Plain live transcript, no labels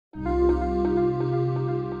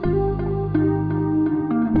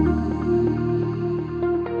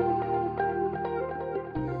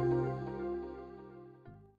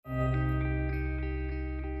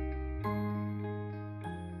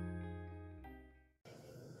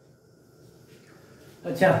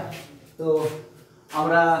আচ্ছা, তো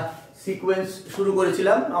আমরা সিকোয়েন্স শুরু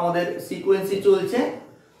করেছিলাম, আমাদের সিকোয়েন্সই চলছে।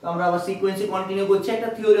 তো আমরা আবার সিকোয়েন্সই কন্টিনিউ করছি, একটা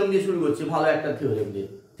থিওরেম দিয়ে শুরু করছি, ভালো একটা থিওরেম দিয়ে।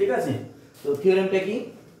 ঠিক আছে, তো থিওরেমটা কি?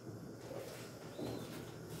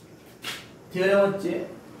 থিওরেম হচ্ছে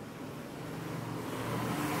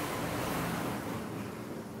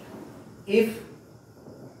if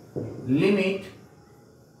limit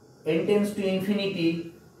n tends to infinity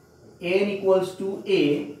n equals to a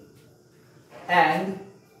and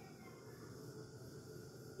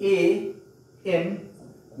a n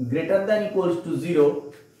greater than equals to 0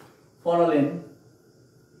 for all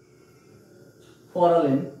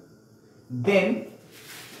n then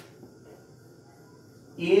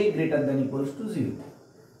a greater than equals to 0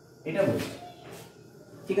 এটা বলছি।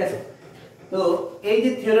 ঠিক আছে, তো এই যে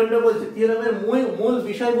থিওরেমটা বলছে, থিওরেমের মূল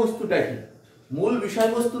বিষয়বস্তুটা কি? মূল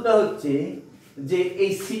বিষয়বস্তুটা হচ্ছে যে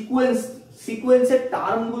এই সিকোয়েন্সের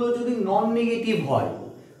টার্মগুলো যদি নন নেগেটিভ হয়,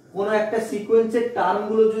 কোন একটা সিকোয়েন্সের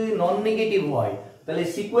টার্মগুলো যদি নন নেগেটিভ হয়, তাহলে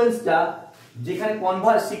সিকোয়েন্সটা যেখানে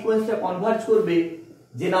সিকোয়েন্সটা কনভার্জ করবে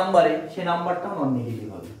যে নাম্বারে, সে নাম্বারটাও নন নেগেটিভ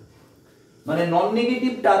হবে। মানে নন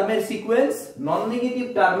নেগেটিভ টার্মের সিকোয়েন্স নন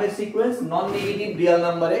নেগেটিভ রিয়েল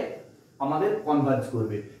নাম্বারে আমাদের কনভার্জ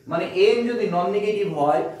করবে। মানে n যদি নন নেগেটিভ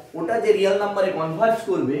হয়, ওটা যে রিয়েল নাম্বারে কনভার্জ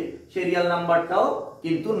করবে সেই রিয়েল নাম্বারটাও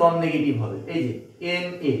কিন্তু নন নেগেটিভ হবে। এই যে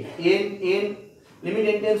n limit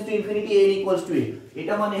n tends to infinity n equals to a,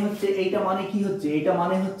 এটা মানে হচ্ছে, এইটা মানে কি হচ্ছে, এটা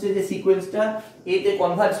মানে হচ্ছে যে সিকোয়েন্সটা a তে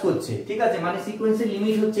কনভার্জ করছে। ঠিক আছে, মানে সিকোয়েন্সের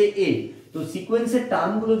লিমিট হচ্ছে a। তো সিকোয়েন্সের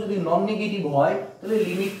টার্মগুলো যদি নন নেগেটিভ হয়, তাহলে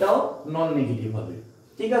লিমিটটাও নন নেগেটিভ হবে।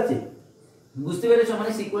 ঠিক আছে, বুঝতে পেরেছো?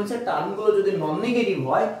 মানে সিকোয়েন্সের টার্মগুলো যদি নন নেগেটিভ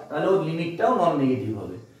হয়, তাহলে ওর লিমিটটাও নন নেগেটিভ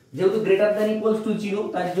হবে। যেহেতু গ্রেটার দ্যান ইকুয়ালস টু 0,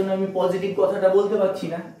 তার জন্য আমি পজিটিভ কথাটা বলতে পারছি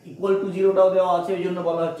না, ইকুয়াল টু 0টাও দেওয়া আছে, ওই জন্য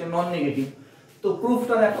বলা হচ্ছে নন নেগেটিভ। তো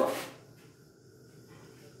প্রুফটা দেখো,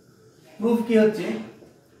 প্রুফ কি হচ্ছে?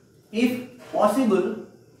 If possible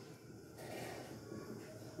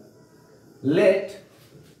late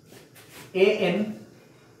an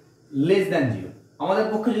less than 0, আমাদের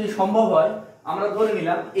পক্ষে যদি সম্ভব হয়, আমরা ধরে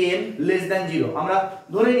নিলাম n লেস দ্যান 0, আমরা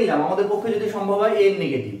ধরে নিলাম আমাদের পক্ষে যদি সম্ভব হয় n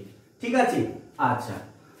নেগেটিভ। ঠিক আছে, আচ্ছা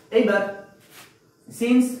এইবার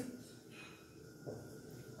সিন্স,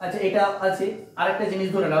 আচ্ছা এটা আছে, আরেকটা জিনিস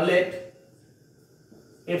ধরে নাও, late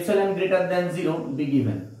epsilon greater than 0 be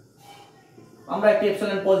given. আমরা একটা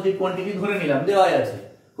এপসিলন পজিটিভ কোয়ান্টিটি ধরে নিলাম, দেওয়া আছে,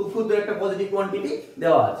 খুব ক্ষুদ্র একটা পজিটিভ কোয়ান্টিটি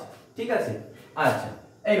দেওয়া আছে। ঠিক আছে, আচ্ছা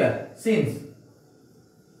এইবার since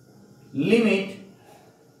limit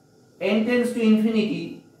n tends to infinity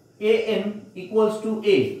an equals to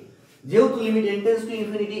a, যেহেতু limit n tends to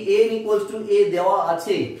infinity an equals to a দেওয়া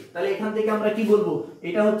আছে, তাহলে এখান থেকে আমরা কি বলবো?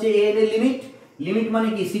 এটা হচ্ছে an এর লিমিট। লিমিট মানে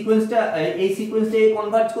কি? সিকোয়েন্সটা, এই সিকোয়েন্সটা a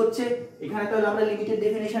কনভার্জ করছে এখানে, তাহলে আমরা লিমিটের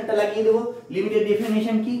ডেফিনিশনটা লাগিয়ে দেব। লিমিটের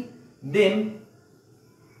ডেফিনিশন কি? দেন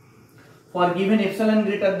for given epsilon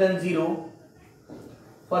greater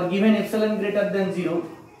than 0,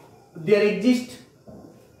 there exists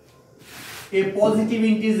a positive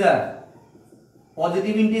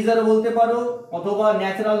integer বলতে পারো, অথবা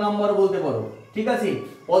ন্যাচারাল নাম্বারও বলতে পারো। ঠিক আছে,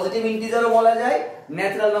 পজিটিভ ইন্টিজারও বলা যায়,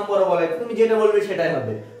 ন্যাচারাল নাম্বারও বলা যায়, তুমি যেটা বলবে সেটাই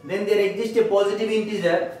হবে। দেন there exists a positive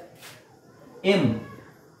integer m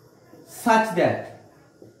such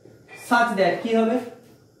that কি হবে?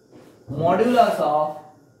 Modulus of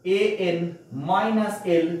an minus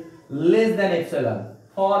l less than epsilon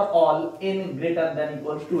for all n greater than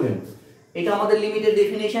equals to m। এটা আমাদের লিমিটের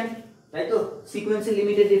ডেফিনিশন, তাই তো? সিকোয়েন্সের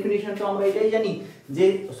লিমিটের ডেফিনিশন তো আমরা এটাই জানি যে,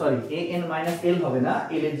 সরি an minus l হবে না,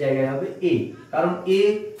 l এর জায়গায় হবে a, কারণ a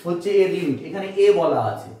হচ্ছে এর লিমিট, এখানে a বলা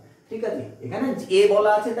আছে। ঠিক আছে, এখানে a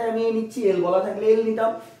বলা আছে তাই আমি a নিচ্ছি, l বলা থাকলে l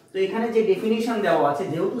নিতাম। তো এখানে যে ডেফিনিশন দেওয়া আছে,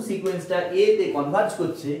 যেহেতু সিকোয়েন্সটা a তে কনভার্জ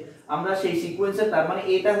করছে, আমরা সেই সিকোয়েন্সের, তার মানে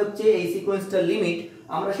এটা হচ্ছে এই সিকোয়েন্সটার লিমিট,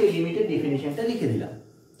 আমরা সেই লিমিটের ডেফিনিশনটা লিখে দিলাম।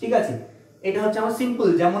 ঠিক আছে, এটা হচ্ছে আমার সিম্পল,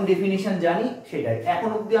 যেমন ডেফিনিশন জানি সেটাই। এখন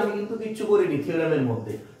অবধি আমি কিন্তু কিচ্ছু করিনি থিওরেমের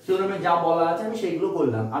মধ্যে, থিওরেমে যা বলা আছে আমি সেইগুলো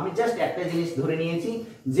করলাম। আমি জাস্ট একটা জিনিস ধরে নিয়েছি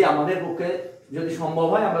যে আমাদের পক্ষে যদি সম্ভব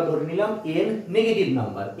হয়, আমরা ধরে নিলাম n negative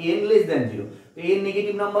number, n less than 0, তো n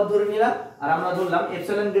নেগেটিভ নাম্বার ধরে নিলাম, আর আমরা ধরলাম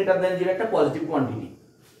এপসিলন গ্রেটার দ্যান 0 একটা পজিটিভ কোয়ান্টিটি।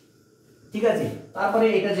 ঠিক আছে, তারপরে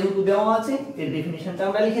এটা যেহেতু দেওয়া আছে, এর ডেফিনিশনটা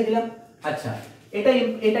আমরা লিখে দিলাম। আচ্ছা,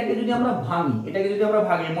 এটাকে যদি আমরা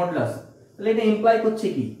ভাঙি মডুলাস, তাহলে এটা ইমপ্লাই করছে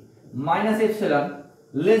কি? Minus epsilon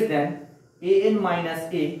less than an minus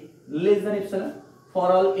a less than epsilon for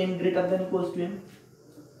all n greater than equals to m।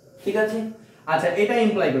 ঠিক আছে, আচ্ছা এটা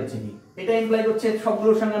ইমপ্লাই করছে কি? এটা ইমপ্লাই করছে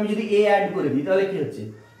সবগুলোর সঙ্গে আমি যদি a অ্যাড করে দিই, তাহলে কি হচ্ছে?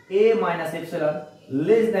 a minus epsilon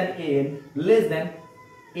less than an less than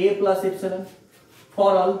a plus epsilon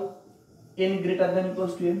for all n greater than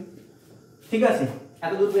equals to m। ঠিক আছে,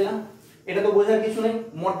 এত দূর পেলাম। এটা তো বোঝার কিছু নেই,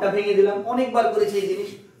 মডটা ভেঙে দিলাম, অনেকবার করেছি এই জিনিস,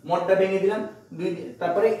 মডটা ভেঙে দিলাম,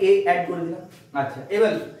 তারপরে a অ্যাড করে দিলাম। আচ্ছা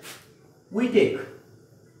এবার উই টেক,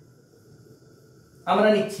 আমরা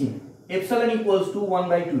নিচ্ছি এপসাইলন ইকুয়ালস টু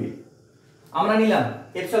 1/2a, আমরা নিলাম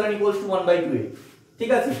এপসাইলন ইকুয়ালস টু 1/2a,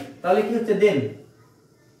 ঠিক আছে। তাহলে কি হচ্ছে দেন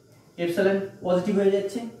এপসাইলন পজিটিভ হয়ে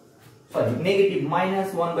যাচ্ছে, sorry negative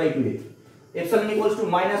 -1/2a, epsilon equals to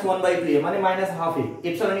 -1/2a মানে -12a,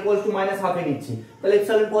 epsilon equals to -12a নিচ্ছি, তাহলে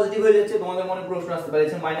এপসাইলন পজিটিভ হয়ে যাচ্ছে। তোমাদের মনে প্রশ্ন আসতে পারে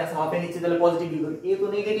যে -12a নিচ্ছি তাহলে পজিটিভ কি করে, a তো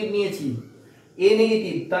নেগেটিভ নিয়েছি, a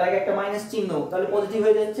নেগেটিভ তার আগে একটা মাইনাস চিহ্ন, তাহলে পজিটিভ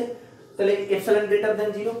হয়ে যাচ্ছে, তাহলে এপসাইলন গ্রেটার দ্যান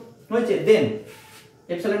 0 হয়েছে। দেন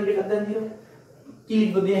এপসাইলন গ্রেটার দ্যান 0 কি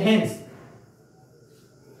লিখবো দিয়ে, Haynes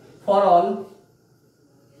for all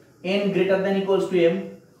n greater than equals to m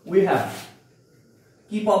we have,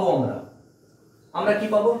 কি পাবো আমরা, আমরা কি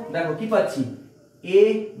পাবো দেখো কি পাচ্ছি, a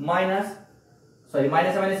মাইনাস সরি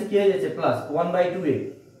মাইনাস মাইনাসে কি হয়ে যাচ্ছে plus 1/2a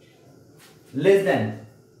less than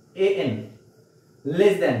an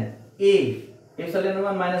less than a epsilon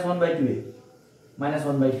 1 -1/2a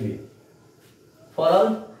 -1/2a for all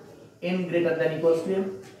n greater than equals to m।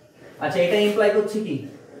 আচ্ছা এটা ইমপ্লাই করছে কি,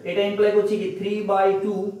 এটা ইমপ্লাই করছে কি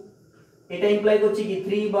 3/2, এটা ইমপ্লাই করছে কি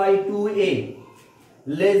 3/2a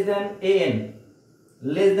less than an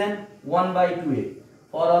less than 1/2a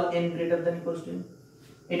for all n greater than equals to m।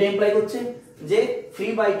 এটা ইমপ্লাই করছে যে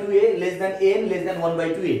 3/2a less than an less than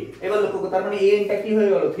 1/2a। এবার লক্ষ্য করো তার মানে an টা কি হয়ে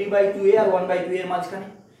গেল 3/2a আর 1/2a এর মাঝখানে,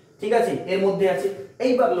 ঠিক আছে, এর মধ্যে আছে।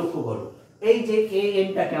 এইবার লক্ষ্য করো এই যে an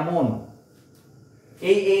টা কেমন,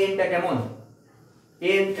 এই an টা কেমন,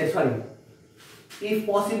 an sorry if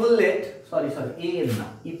possible let an না,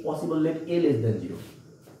 if possible let a less than 0,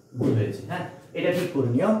 ভুল হয়েছে, হ্যাঁ এটা ঠিক করে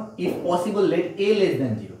নিও, if possible let a less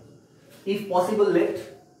than 0, if possible let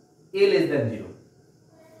a less than 0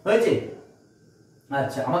 হয়েছে।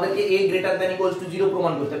 আচ্ছা আমাদেরকে a greater than equals to 0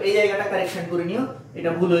 প্রমাণ করতে হবে, এই জায়গাটা কারেকশন করে নিও,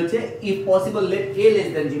 এটা ভুল হয়েছে, if possible let a less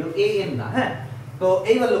than 0, a n না, হ্যাঁ। তো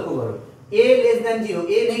এইবার লক্ষ্য করো a less than 0,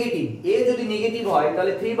 a negative, a যদি নেগেটিভ হয়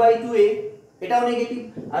তাহলে 3/2a এটাও নেগেটিভ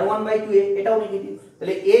আর 1/2a এটাও নেগেটিভ,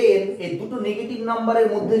 তাহলে an এই দুটো নেগেটিভ নাম্বারের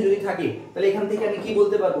মধ্যে যদি থাকে তাহলে এখান থেকে আমি কি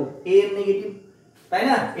বলতে পারবো, an নেগেটিভ, তাই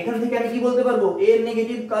না, এখান থেকে আমি কি বলতে পারবো an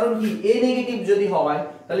নেগেটিভ, কারণ কি a নেগেটিভ যদি হয়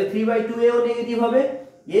তাহলে 3/2a ও নেগেটিভ হবে,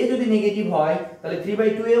 a যদি নেগেটিভ হয় তাহলে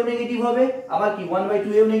 3/2a ও নেগেটিভ হবে, আবার কি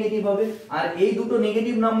 1/2a ও নেগেটিভ হবে, আর এই দুটো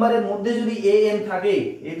নেগেটিভ নাম্বারের মধ্যে যদি an থাকে,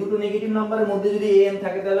 এই দুটো নেগেটিভ নাম্বারের মধ্যে যদি an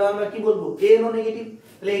থাকে তাহলে আমরা কি বলবো an ও নেগেটিভ,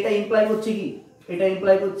 তাহলে এটা ইমপ্লাই করছে কি, এটা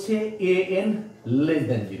ইমপ্লাই করছে an less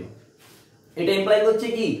than 0, এটা ইমপ্লাই করছে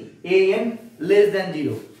কি an less than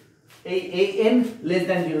 0, এই an less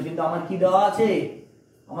than 0, কিন্তু আমার কি দেওয়া আছে,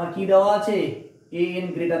 আমার কি দেওয়া আছে an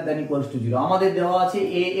greater than equals to 0, আমাদের দেওয়া আছে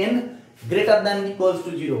an greater than equals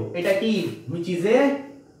to 0, এটা কি which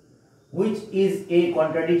is a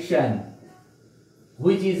contradiction,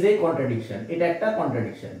 which is a contradiction, এটা একটা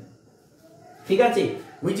কন্ট্রাডিকশন, ঠিক আছে,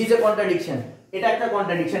 which is a contradiction, এটা একটা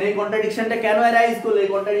কন্ট্রাডিকশন। এই কন্ট্রাডিকশনটা কেন অ্যারাইজ করলো, এই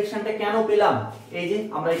কন্ট্রাডিকশনটা কেন পেলাম, এই যে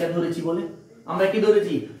আমরা এটা ধরেছি বলে, আমরা কি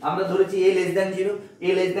ধরেছি, আমরা ধরেছি a less than 0, a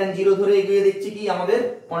less than 0 ধরে এগিয়ে দেখছি কি আমাদের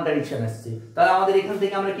কন্ট্রাডিকশন আসছে, তাহলে আমাদের এখান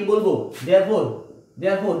থেকে আমরা কি বলবো therefore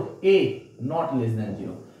a not less than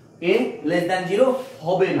 0, a less than 0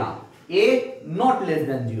 হবে না, a not less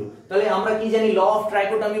than 0। তাহলে আমরা কি জানি, ল অফ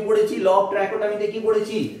ট্রাইকোটমি পড়েছি, ল অফ ট্রাইকোটমিতে কি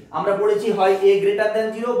পড়েছি আমরা, পড়েছি হয় a greater than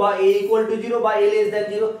 0 বা a equal to 0 বা a less than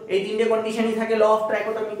 0, এই তিনটে কন্ডিশনই থাকে ল অফ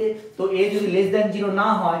ট্রাইকোটমিতে। তো a যদি less than 0 না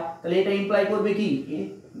হয় তাহলে এটা ইমপ্লাই করবে কি a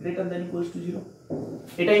greater than equals to 0,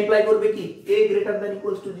 এটা ইমপ্লাই করবে কি a greater than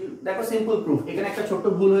equals to 0। দেখো সিম্পল প্রুফ, এখানে একটা ছোট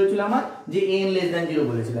ভুল হয়েছিল আমার যে n less than 0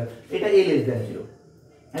 বলেছিলাম, এটা a less than 0।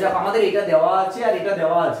 আচ্ছা আমাদের এটা দেওয়া আছে আর এটা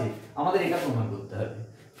দেওয়া আছে, আমাদের এটা প্রমাণ করতে হবে,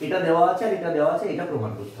 এটা দেওয়া আছে আর এটা দেওয়া আছে, এটা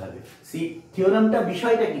প্রমাণ করতে হবে। থিওরেমটা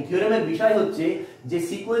বিষয়টা কি, থিওরেমের বিষয় হচ্ছে যে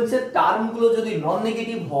সিকোয়েন্সের টার্মগুলো যদি নন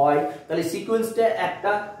নেগেটিভ হয় তাহলে সিকোয়েন্সটা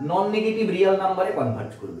একটা নন নেগেটিভ রিয়েল নাম্বারে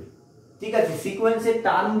কনভার্ট করবে, ঠিক আছে, সিকোয়েন্সের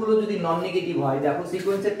টার্মগুলো যদি নন নেগেটিভ হয়, দেখো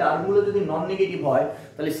সিকোয়েন্সের টার্মগুলো যদি নন নেগেটিভ হয়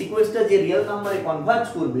তাহলে সিকোয়েন্সটা যে রিয়েল নাম্বারে কনভার্ট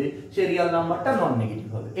করবে সেই রিয়েল নাম্বারটা নন নেগেটিভ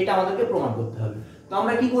হবে, এটা আমাদেরকে প্রমাণ করতে হবে। তো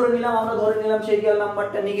আমরা কি করে নিলাম, আমরা ধরে নিলাম সেই রিয়েল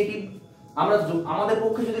নাম্বারটা নেগেটিভ, আমরা আমাদের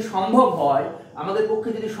পক্ষে যদি সম্ভব হয়, আমাদের পক্ষে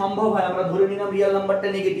যদি সম্ভব হয় আমরা ধরে নিলাম রিয়েল নাম্বারটা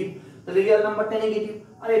নেগেটিভ, তাহলে রিয়েল নাম্বারটা নেগেটিভ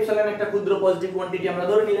আর এপসাইলন একটা ক্ষুদ্র পজিটিভ কোয়ান্টিটি আমরা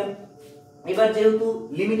ধরে নিলাম। এবার যেহেতু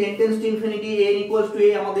limit n tends to infinity n equals to a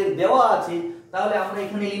আমাদের দেওয়া আছে, তাহলে আমরা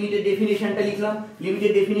এখানে লিমিটের ডেফিনিশনটা লিখলাম।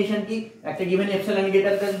 লিমিটের ডেফিনিশন কি, একটা গিভেন এপসাইলন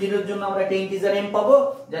গ্রেটার দ্যান 0 এর জন্য আমরা একটা ইন্টিজার m পাবো,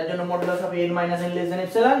 যার জন্য modulus of n - n less than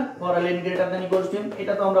epsilon for all n greater than equals to m।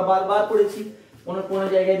 এটা তো আমরা বারবার পড়েছি, কোন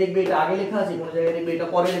জায়গায় দেখবে এটা আগে লেখা আছে, কোন জায়গায় দেখবে এটা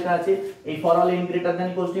পরে লেখা আছে। এই for all n greater than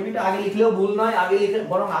equals to m এটা আগে লিখলেও ভুল নয়, আগে লিখে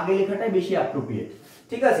বরং আগে লেখাটাই বেশি অ্যাপ্রোপ্রিয়েট,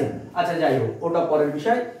 ঠিক আছে। আচ্ছা যাই হোক ওটা পরের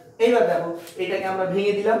বিষয়। এইবার দেখো এটাকে আমরা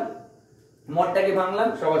ভেঙে দিলাম, মডটাকে ভাঙলাম,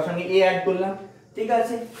 সবার সঙ্গে a অ্যাড করলাম, ঠিক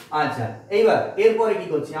আছে। আচ্ছা এইবার এরপরে কি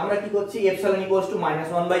করছি আমরা, কি করছি এপসাইলন ইকুয়ালস টু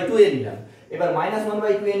 -1/2 এ নিলাম। এবার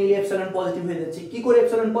 -1/2 এ নিলে এপসাইলন পজিটিভ হয়ে যাচ্ছে। কি করে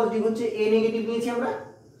এপসাইলন পজিটিভ হচ্ছে? a নেগেটিভ নিয়েছি আমরা,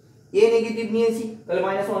 a নেগেটিভ নিয়েছি, তাহলে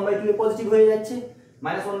 -1/2 এ পজিটিভ হয়ে যাচ্ছে,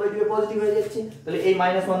 -1/2 এ পজিটিভ হয়ে যাচ্ছে। তাহলে এই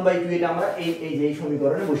 -1/2 এটা আমরা এই যে এই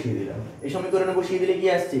সমীকরণে বসিয়ে দিলাম। এই সমীকরণে বসিয়ে দিলে কি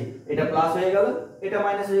আসছে? এটা প্লাস হয়ে গেল, এটা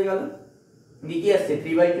মাইনাস হয়ে গেল, কি আসছে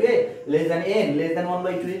 3/2a less than n less than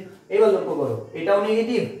 1/2a। এবার লক্ষ্য করো এটাও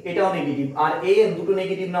নেগেটিভ, এটাও নেগেটিভ, আর an দুটো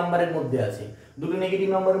নেগেটিভ নাম্বারের মধ্যে আছে। দুটো নেগেটিভ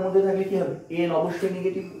নাম্বারের মধ্যে থাকলে কি হবে? n অবশ্যই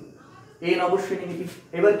নেগেটিভ, n অবশ্যই নেগেটিভ।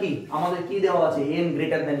 এবার কি আমাদের কি দেওয়া আছে? n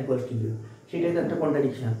greater than equals to 0, সেটাই তো একটা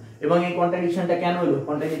কন্ট্রাডিকশন। এবং এই কন্ট্রাডিকশনটা কেন হলো?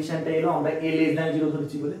 কন্ট্রাডিকশনটা এলো আমরা a লেস দ্যান 0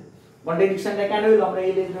 ধরেছি বলে। কন্ট্রাডিকশনটা কেন হলো? আমরা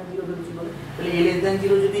a লেস দ্যান 0 ধরেছি বলে। তাহলে a লেস দ্যান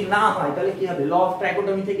 0 যদি না হয় তাহলে কি হবে? ল অফ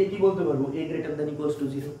ট্রাইকোটমি থেকে কি বলতে পারবো? a greater than equals to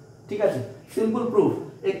 0। ঠিক আছে, সিম্পল প্রুফ।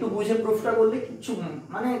 একটু বুঝে প্রুফটা করলে কিছু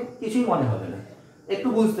মানে কিছুই মনে হবে না, একটু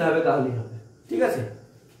বুঝতে হবে তাহলেই হবে। ঠিক আছে,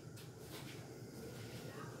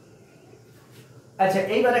 আচ্ছা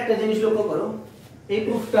এইবার একটা জিনিস লক্ষ্য করো, এই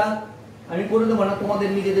প্রুফটা আমি করে দেবো না, তোমাদের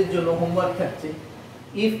নিজেদের জন্য হোমওয়ার্ক থাকছে।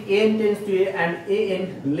 If n tends to a and an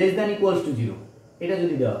less than equals to 0, এটা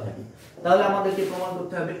যদি দেওয়া থাকে তাহলে আমাদেরকে প্রমাণ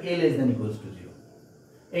করতে হবে a less than equals to 0।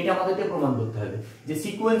 এটা আমাদেরকে প্রমাণ করতে হবে যে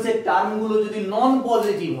সিকোয়েন্সের টার্মগুলো যদি নন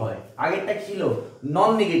পজিটিভ হয়, আগেরটা ছিল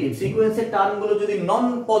নন নেগেটিভ, সিকোয়েন্সের টার্মগুলো যদি নন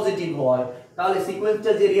পজিটিভ হয় তাহলে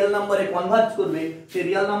সিকোয়েন্সটা যে রিয়েল নাম্বারে কনভার্জ করবে সেই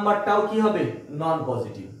রিয়েল নাম্বারটাও কি হবে? নন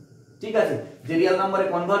পজিটিভ। ঠিক আছে, যে রিয়েল নাম্বারে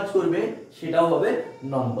কনভার্জ করবে সেটাও হবে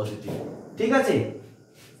নন পজিটিভ। ঠিক আছে,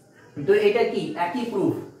 তো এটা কি একই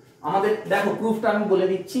প্রুফ আমাদের। দেখো প্রুফটা আমি বলে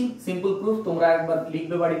দিচ্ছি, সিম্পল প্রুফ, তোমরা একবার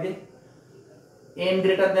লিখবে বাড়িতে। n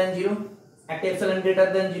গ্রেটার দ্যান 0, একটা এপসাইলন গ্রেটার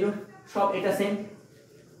দ্যান 0, সব এটা সেম,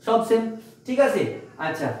 সব সেম। ঠিক আছে,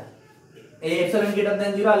 আচ্ছা এই epsilon greater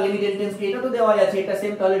than 0 R limit n tends to, এটা তো দেওয়াই আছে, এটা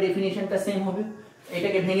সেম, তাহলে ডেফিনিশনটা সেম হবে।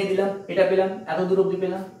 এটাকে ভেঙে দিলাম, এটা পেলাম, এত দূর অবধি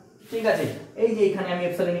পেলাম। ঠিক আছে, এই যে এখানে আমি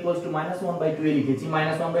এপসাইলন ইকুয়ালস টু -1/2 এ লিখেছি,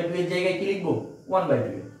 -1/2 এর জায়গায় কি লিখবো? 1/2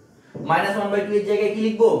 এ। -1/2 এর জায়গায় কি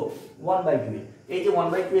লিখবো? 1/2 এ। এই যে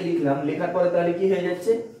 1/2 এ লিখলাম, লেখার পরে তাহলে কি হয়ে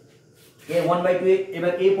যাচ্ছে? a 1/2 এ,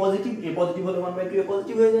 এবার a পজিটিভ, a পজিটিভ হলে 1/2 এ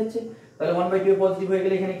পজিটিভ হয়ে যাচ্ছে। তাহলে 1/2 এ পজিটিভ হয়ে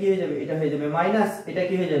গেলে এখানে কি হয়ে যাবে? এটা হয়ে যাবে মাইনাস, এটা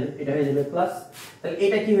কি হয়ে যাবে? এটা হয়ে যাবে প্লাস। তাহলে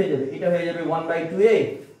এটা কি হয়ে যাবে? এটা হয়ে যাবে 1/2 এ,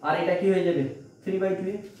 আর এটা কি হয়ে যাবে? 3/2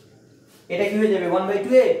 এ। এটা কি হয়ে যাবে?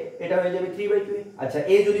 1/2 এ, এটা হয়ে যাবে 3/2 এ। আচ্ছা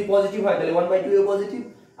a যদি পজিটিভ হয় তাহলে 1/2 এও পজিটিভ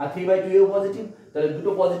আর 3/2 এও পজিটিভ। তাহলে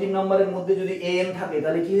দুটো পজিটিভ নাম্বারের মধ্যে যদি an থাকে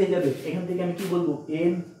তাহলে কি হয়ে যাবে? এখান থেকে আমি কি বলবো?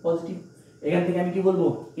 an positive. এখান থেকে আমি কি বলবো?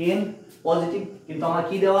 n positive. কিন্তু আমার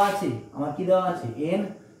কি দেওয়া আছে? আমার কি দেওয়া আছে? n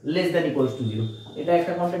less than equals to 0। এটা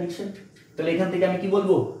একটা কন্ট্রাডিকশন। তাহলে এখান থেকে আমি কি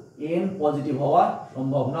বলবো? n পজিটিভ হওয়া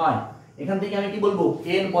সম্ভব নয়। এখান থেকে আমি কি বলবো?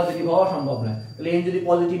 n পজিটিভ হওয়া সম্ভব নয়। তাহলে n যদি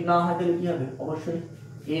পজিটিভ না হয় তাহলে কি হবে? অবশ্যই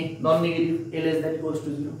a non negative, a less than equals to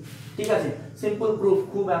 0। ঠিক আছে, সিম্পল প্রুফ,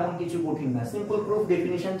 খুব এমন কিছু কঠিন না, সিম্পল প্রুফ,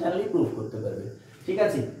 ডেফিনিশন জানলেই প্রুফ করতে পারবে। ঠিক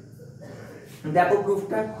আছে, দেখো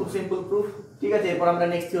প্রুফটা খুব সিম্পল প্রুফ। ঠিক আছে, এরপর আমরা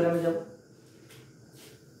নেক্সট থিওরেমে যাব।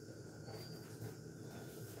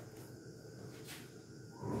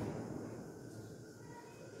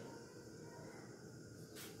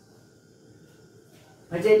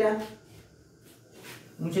 হয়েছে, এটা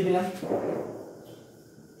মুছে দিলাম।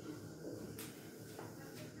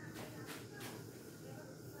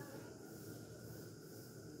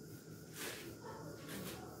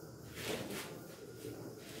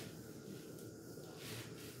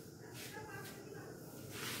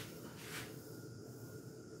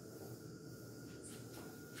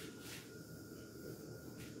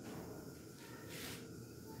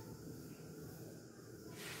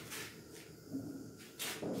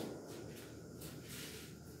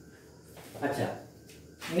 আচ্ছা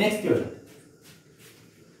নেক্সট থিওরেম,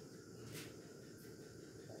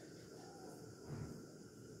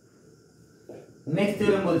 নেক্সট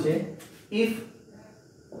থিওরেম বলছে if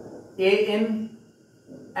an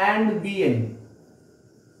and bn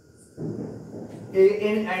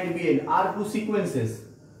and bn are two sequences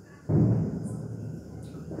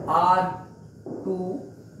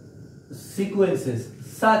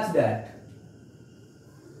such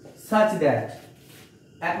that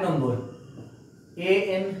এক নম্বর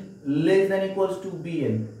an less than equals to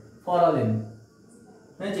bn for all n,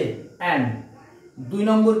 হয়েছে, and দুই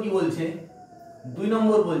নম্বর কি বলছে? দুই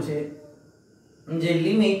নম্বর বলছে যে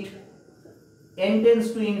limit n tends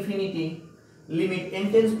to infinity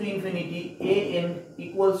an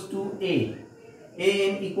equals to a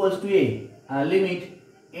limit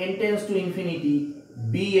n tends to infinity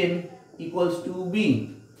bn equals to b,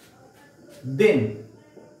 then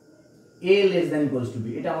a less than equals to b।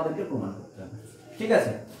 এটা আমাদেরকে প্রমাণ করতে হবে। ঠিক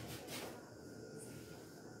আছে,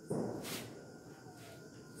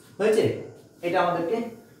 হয়েছে? এটা আমাদেরকে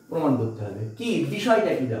প্রমাণ করতে হবে। কি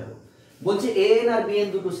বিষয়টা কি দেখো, বলছে an আর bn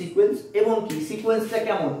দুটো সিকোয়েন্স এবং কি সিকোয়েন্সটা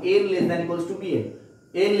কেমন, n less than equals to bn,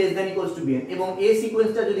 n less than equals to bn, এবং a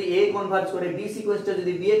সিকোয়েন্সটা যদি a কনভার্জ করে, b সিকোয়েন্সটা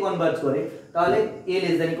যদি b এ কনভার্জ করে, তাহলে a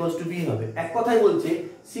less than equals to b হবে। এক কথায় বলছে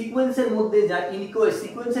সিকোয়েন্সের মধ্যে যা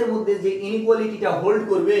সিকোয়েন্সের মধ্যে যে ইনইকুয়ালিটিটা হোল্ড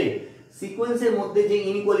করবে, সিকোয়েন্সের মধ্যে যে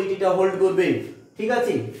ইনইকুয়ালিটিটা হোল্ড করবে, ঠিক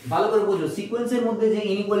আছে ভালো করে বুঝো, সিকোয়েন্সের মধ্যে যে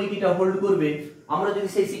ইনইকুয়ালিটিটা হোল্ড করবে, আমরা যদি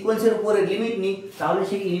সেই সিকোয়েন্সের উপরে লিমিট নিই তাহলে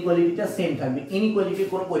সেই ইনইকুয়ালিটিটা সেম থাকবে,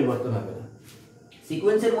 ইনইকুয়ালিটির কোনো পরিবর্তন হবে না।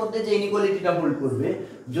 সিকোয়েন্সের মধ্যে যে ইনইকুয়ালিটিটা হোল্ড করবে,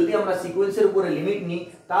 যদি আমরা সিকোয়েন্সের উপরে লিমিট নিই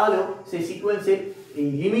তাহলেও সেই সিকোয়েন্সের এই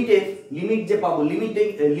লিমিট যে পাবো, লিমিট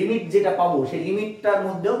যেটা পাবো সেই লিমিটটার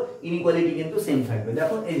মধ্যেও ইনইকুয়ালিটি কিন্তু সেম থাকবে।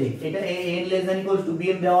 দেখো এই যে এটা n less than equals to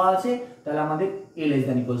bn দেওয়া আছে, তাহলে আমাদের a less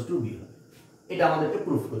than equals to b হবে। এটা আমাদেরকে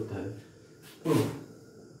প্রুফ করতে হবে। প্রুফ,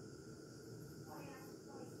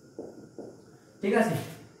 ঠিক আছে?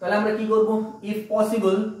 তাহলে আমরা কি করব, if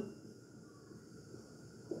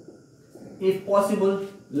possible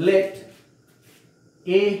let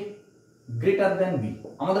a greater than b,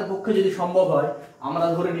 আমাদের পক্ষে যদি সম্ভব হয় আমরা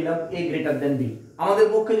ধরে নিলাম a greater than b, আমাদের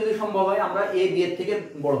পক্ষে যদি সম্ভব হয় আমরা a b এর থেকে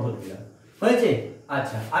বড় ধরে নিলাম, হয়েছে?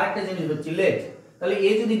 আচ্ছা, আরেকটা জিনিস হচ্ছে let, তাহলে a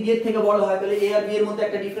যদি b এর থেকে বড় হয় তাহলে a আর b এর মধ্যে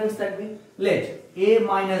একটা ডিফারেন্স থাকবে, let a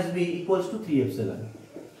minus b equals to 3 epsilon,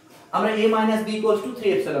 আমরা a minus b equals to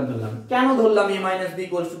 3 epsilon ধরলাম। কেন ধরলাম a minus b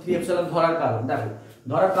equals to 3 epsilon ধরার কারণ, দেখো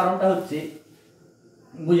ধরার কারণটা হচ্ছে,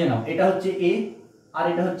 বুঝে নাও, এটা হচ্ছে a আর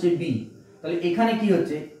এটা হচ্ছে b, তাহলে এখানে কি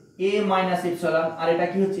হচ্ছে a minus epsilon আর এটা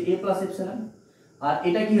কি হচ্ছে a plus epsilon, আর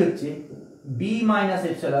এটা কি হচ্ছে b minus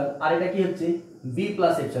epsilon আর এটা কি হচ্ছে b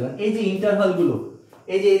plus epsilon। এই যে ইন্টারভাল গুলো,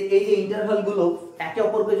 এই যে ইন্টারভাল গুলো একে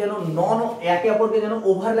অপরকে যেন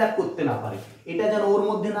ওভারল্যাপ করতে না পারে, এটা যেন ওর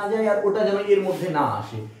মধ্যে না যায় আর ওটা যেন এর মধ্যে না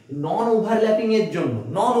আসে। নন ওভারল্যাপিং এর জন্য,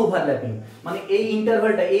 নন ওভারল্যাপিং মানে এই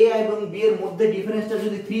ইন্টারভালটা a এবং b এর মধ্যে ডিফারেন্সটা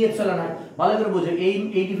যদি 3 এপসিলন হয়, ভালো করে বুঝো,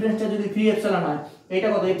 এই ডিফারেন্সটা যদি 3 এপসিলন হয়, এটা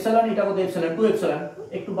কত এপসিলন, এটা কত এপসিলন, 2 এপসিলন,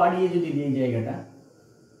 একটু বাড়িয়ে যদি দিই এই জায়গাটা,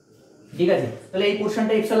 ঠিক আছে? তাহলে এই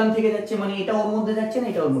পোরশনটা এপসিলন থেকে যাচ্ছে, মানে এটা ওর মধ্যে যাচ্ছে না,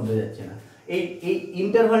 এটা ওর মধ্যে যাচ্ছে না। এই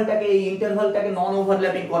ইন্টারভালটাকে নন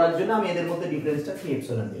ওভারল্যাপিং করার জন্য আমি এদের মধ্যে ডিফারেন্সটা 3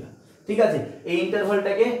 এপসিলন দিলাম, ঠিক আছে? এই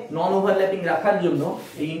ইন্টারভালটাকে নন ওভারল্যাপিং রাখার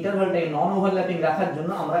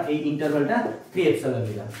জন্য আমরা এই ইন্টারভালটা 3 এপসিলন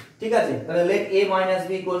দিলাম, ঠিক আছে? তাহলে let a minus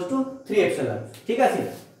b equals to 3 epsilon, ঠিক আছে?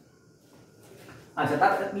 আচ্ছা,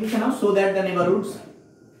 তার লিখে নাও,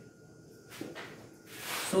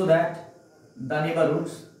 so that the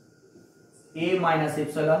neighborhoods a minus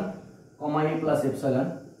epsilon, a plus epsilon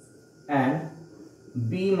and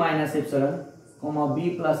b minus epsilon, b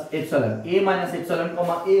plus epsilon, a minus epsilon,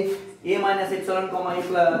 a minus epsilon,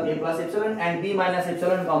 a plus epsilon and b minus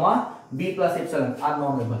epsilon, b plus epsilon are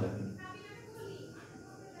non-overlapping,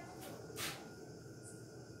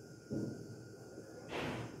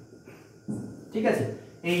 ঠিক আছে?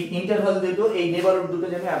 এই interval দুটো, এই neighbourhood দুটো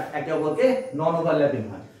যেন একে অপরকে নন overlapping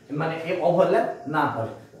হয়, মানে ওভারল্যাপ না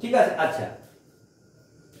করে, ঠিক আছে? আচ্ছা,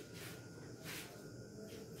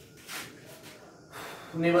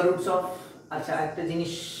 নেইবারহুডস অফ, আচ্ছা একটা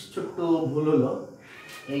জিনিস ছোট্ট ভুল হলো,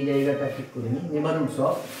 এই জায়গাটা ঠিক করে নিই। Neighbourhoods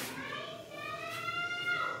of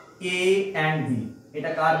a and b, এটা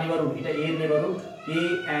কার নেইবারহুড? এটা a এর neighbourhood, a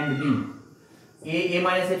and b, a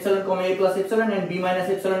minus epsilon, a plus epsilon and b minus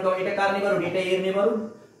epsilon, এটা কার নেইবারহুড? এটা a এর নেইবারহুড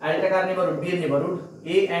আর এটা কার নেইবারহুড? b এর neighbourhood.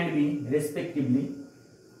 a and b respectively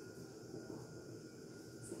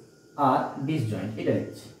are disjoint, এটা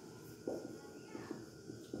লিখছি।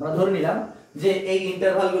 আমরা ধরে নিলাম যে এই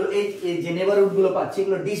ইন্টারভাল গুলো, এই যে নেইবারহুড গুলো পাচ্ছি,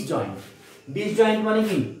 এগুলো ডিসজয়েন্ট। ডিসজয়েন্ট মানে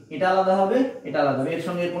কি? এটা আলাদা হবে, এটা আলাদা হবে, এর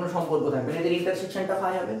সঙ্গে কোনো সম্পর্ক থাকবে না, এদের ইন্টারসেকশনটা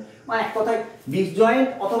ফাই হবে, মানে এক কথায় ডিসজয়েন্ট।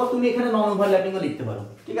 অথবা তুমি এখানে নন ওভারল্যাপিং ও লিখতে পারো,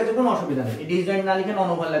 ঠিক আছে, কোনো অসুবিধা নেই। ডিসজয়েন্ট না লিখে নন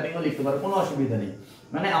ওভারল্যাপিং ও লিখতে পারো, কোনো অসুবিধা নেই।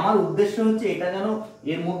 মানে আমার উদ্দেশ্য হচ্ছে এটা যেন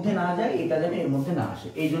এর মধ্যে না যায়, এটা যেন এর মধ্যে না আসে,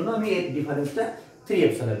 এই জন্য আমি এর ডিফারেন্সটা 3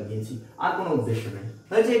 এপসিলন দিয়েছি, আর কোনো উদ্দেশ্য নেই,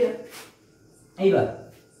 হয়েছে এটা? এইবার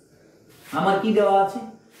আমার কি দেওয়া আছে?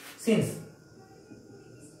 Since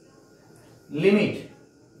limit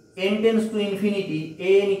n tends to infinity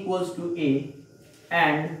an equals to a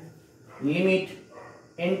and limit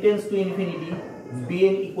n tends to infinity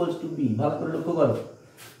bn equals to b, ভালো করে লক্ষ্য করো,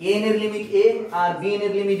 n এর লিমিট a আর bn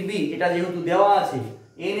এর লিমিট b, এটা যেহেতু দেওয়া আছে,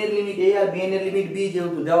 n এর লিমিট a আর bn এর লিমিট b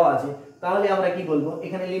যেহেতু দেওয়া আছে, তাহলে আমরা কি বলবো?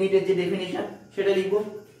 এখানে লিমিটের যে ডেফিনিশন সেটা লিখবো,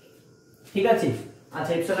 ঠিক আছে?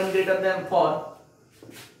 আচ্ছা, epsilon greater than for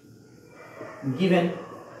given,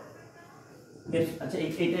 আচ্ছা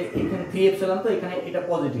এটা এখানে 3 এপসিলন, তো এখানে এটা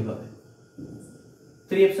পজিটিভ হবে,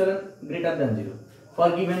 3 epsilon greater than 0 for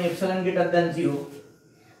given epsilon greater than 0,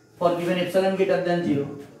 for given epsilon greater than 0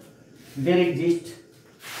 there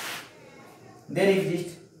exist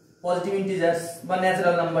positive integers বা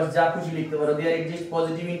ন্যাচারাল নাম্বার যা খুশি লিখতে পারো, দেয়ার exist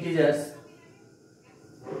positive integers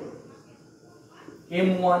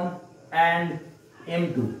m1 and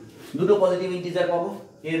m2, দুটো পজিটিভ ইন্টিজার পাবো,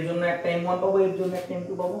 এর জন্য একটা m1 পাবো, এর জন্য একটা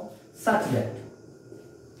m2 পাবো, such that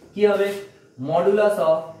কি হবে modulus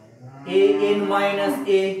of an minus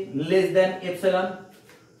a less than epsilon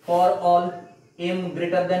for all m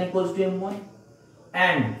greater than equals to m1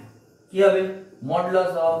 and কি হবে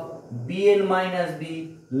modulus of bn minus b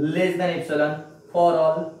less than epsilon for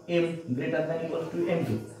all m greater than equals to m2।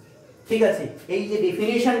 ঠিক আছে, এই যে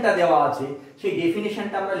ডেফিনিশনটা দেওয়া আছে সেই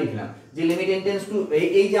ডেফিনিশনটা আমরা লিখলাম যে লিমিট টেন্ডেন্স টু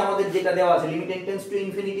এই যে আমাদের যেটা দেওয়া আছে limit টেন্ডেন্স to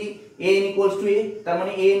infinity an equals to a, তার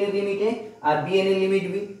মানে an এর লিমিট a আর bn এর লিমিট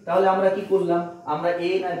b। তাহলে আমরা কি করলাম, আমরা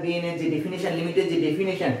an আর bn এর যে ডেফিনিশন লিমিটের যে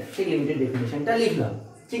ডেফিনিশন সেই লিমিটের ডেফিনিশনটা লিখলাম।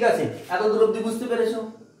 ঠিক আছে, এত দূর অবধি বুঝতে পেরেছো?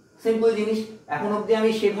 সিম্পল জিনিস। এখন অবধি আমি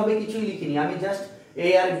সেভাবে কিছুই লিখিনি, আমি just a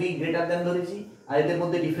R b greater than ধরেছি আর এদের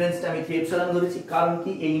মধ্যে ডিফারেন্সটা আমি 3 এপসিলন ধরেছি, কারণ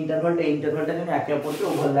কি এই ইন্টারভালটা যেন একে অপরকে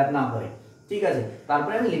ওভারল্যাপ না করে। ঠিক আছে,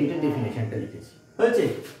 তারপরে আমি লিমিটের ডেফিনিশনটা লিখেছি। হয়েছে?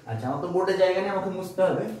 আচ্ছা, আমার তো বোর্ডে জায়গা নেই, আমাকে মুছতে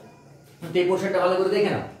হবে, তো এই পোরশনটা ভালো করে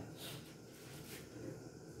দেখে নাও।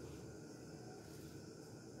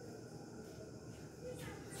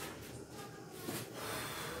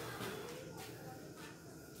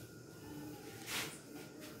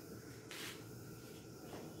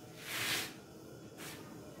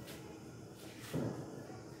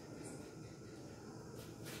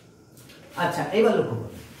 আচ্ছা, এবার লক্ষ্য করো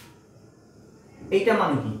এইটা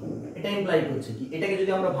মানে কি, এটা ইমপ্লাই করছে কি, এটাকে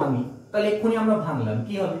যদি আমরা ভাঙি তাহলে এক্ষুনি আমরা ভাঙলাম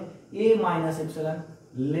কি হবে a minus epsilon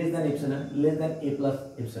less than epsilon less than a plus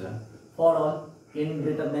epsilon for all n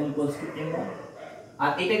greater than equals to m1।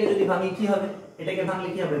 আর এটাকে যদি ভাঙি কি হবে, এটাকে ভাঙলে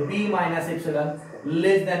কি হবে b minus epsilon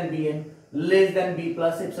less than bn less than b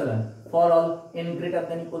plus epsilon for all n greater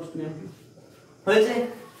than equals to m2। হয়েছে?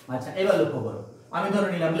 আচ্ছা, এবার লক্ষ্য করো, আমি ধরে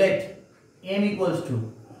নিলাম let m equals to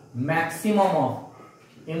maximum of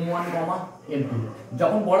m1, m2।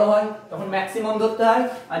 যখন বড় হয় তখন ম্যাক্সিমাম ধরতে হয়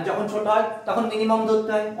আর যখন ছোট হয় তখন মিনিমাম ধরতে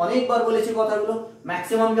হয়। অনেকবার বলেছি কথাগুলো।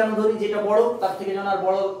 ম্যাক্সিমাম কেন ধরি, যেটা বড় তার থেকে যেন আর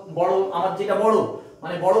বড় আমার যেটা বড়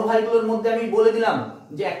মানে বড় ভাইগুলোর মধ্যে আমি বলে দিলাম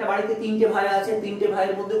যে একটা বাড়িতে 3টে ভাই আছে, 3টে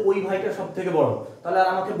ভাইয়ের মধ্যে ওই ভাইটা সবথেকে বড়, তাহলে আর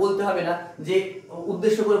আমাকে বলতে হবে না যে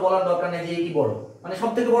উদ্দেশ্য করে বলার দরকার নেই যে এই বড়, মানে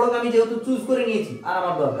সবথেকে বড়কে আমি যেহেতু চুজ করে নিয়েছি আর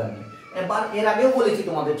আমার দরকার নেই। এবার এর আগেও বলেছি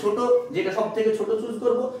তোমাদের ছোট যেটা সবথেকে ছোট চুজ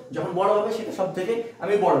করব, যখন বড় হবে সেটা সবথেকে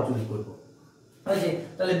আমি বড় চুজ করব। আছে,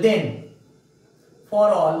 তাহলে দেন for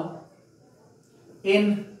all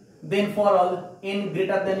n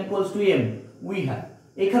greater than equals to m we have,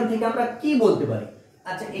 এখান থেকে আমরা কি বলতে পারি?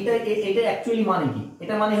 আচ্ছা, এটা অ্যাকচুয়ালি মানে কি?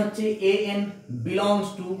 এটা মানে হচ্ছে an belongs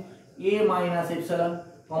to a minus epsilon,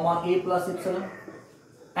 a plus epsilon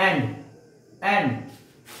and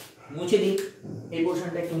মুছে দিই এই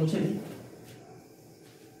পোরশনটা, একটু মুছে দিই।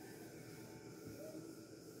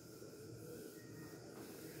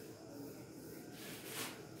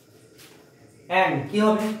 and কি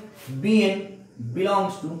হবে bn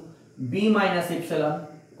belongs to b minus epsilon,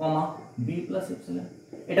 b plus epsilon,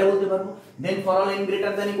 এটা বলতে পারবো। then for all n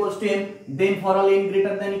greater than equals to m, then for all n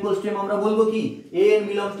greater than equals to m আমরা বলবো কি an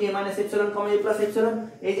belongs to a minus epsilon, a plus epsilon।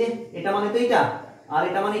 এই যে এটা মানে তো এটা, আর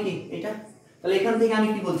এটা মানে কি এটা। তাহলে এখান থেকে আমি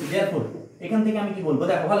কি বলছি, therefore এখান থেকে আমি কি বলবো,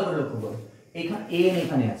 দেখো ভালো করে লক্ষ্য করো, এখানে an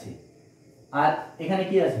এখানে আছে আর এখানে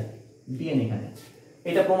কি আছে bn এখানে আছে।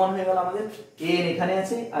 এটা প্রমাণ হয়ে গেল আমাদের an এখানে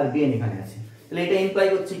আছে আর bn এখানে আছে। তাহলে এটা ইমপ্লাই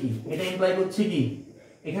করছে কি, এটা ইমপ্লাই করছে কি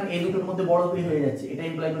এখানে এই দুটোর মধ্যে বড় হয়ে যাচ্ছে, এটা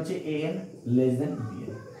ইমপ্লাই করছে an less than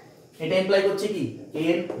bn, এটা ইমপ্লাই করছে কি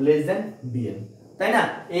an less than bn, তাই না?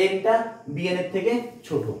 an টা bn এর থেকে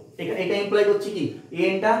ছোট, এটা ইমপ্লাই করছে কি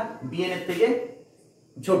an টা bn এর থেকে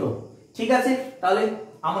ছোট। ঠিক আছে, তাহলে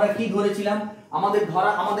আমরা কি ধরেছিলাম, আমাদের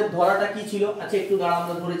ধরাটা কি ছিল? আচ্ছা একটু দাঁড়া,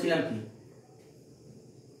 আমরা ধরেছিলাম কি,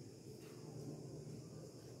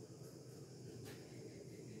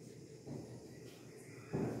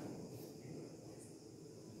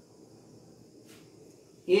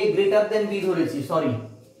 a greater than b ধরেছি, সরি।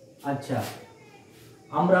 আচ্ছা,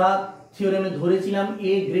 আমরা থিওরেমে ধরেছিলাম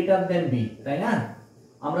a greater than b, তাই না?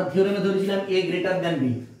 আমরা থিওরেমে ধরেছিলাম a greater than b,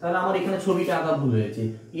 তাহলে আমার এখানে ছবিটা আঁকা ভুল হয়েছে।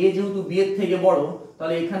 a যেহেতু b এর থেকে বড়,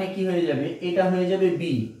 তাহলে এখানে কি হয়ে যাবে, এটা হয়ে যাবে b,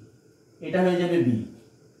 এটা হয়ে যাবে b,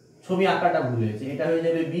 ছবি আঁকাটা ভুল হয়েছে, এটা হয়ে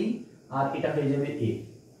যাবে b আর এটা হয়ে যাবে a,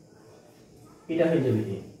 এটা হয়ে যাবে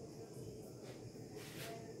a,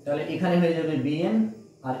 তাহলে এখানে হয়ে যাবে bn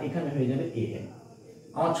আর এখানে হয়ে যাবে an।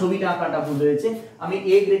 আমার ছবিটা আঁকাটা ভুল হয়েছে, আমি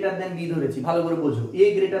a greater than b ধরেছি, ভালো করে বোঝো, a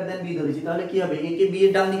greater than b ধরেছি, তাহলে কি হবে a কে b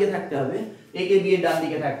এর ডান দিকে থাকতে হবে, a কে b এর ডান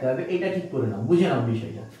দিকে থাকতে হবে, এটা ঠিক করে নাও, বুঝে নাও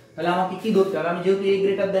বিষয়টা। তাহলে আমাকে কি ধরতে হবে, আমি যেহেতু a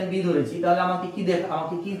গ্রেটার দ্যান b ধরেছি, তাহলে আমাকে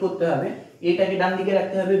কি করতে হবে, এটাকে ডান দিকে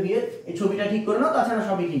রাখতে হবে b এর। এই ছবিটা ঠিক করে নাও, তাছাড়া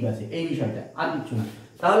সবই ঠিক আছে, এই বিষয়টা আর কিছু না।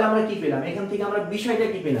 তাহলে আমরা কি পেলাম, এখান থেকে আমরা বিষয়টা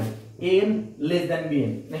কি পেলাম, an লেস দ্যান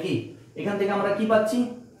bn নাকি। এখান থেকে আমরা কি পাচ্ছি,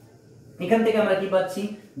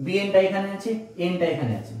 bn টা এখানে আছে, n টা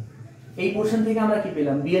এখানে আছে। এই পোরশন থেকে আমরা কি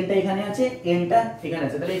পেলাম, bn টা এখানে আছে, n টা এখানে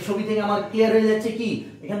আছে। তাহলে এই ছবি থেকে আমার ক্লিয়ার হয়ে যাচ্ছে কি,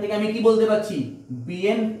 এখান থেকে আমি কি বলতে পারছি,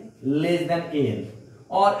 bn লেস দ্যান an।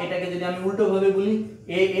 और এটাকে যদি আমি উল্টো ভাবে বলি,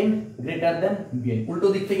 an গ্রেটার দ্যান bn, উল্টো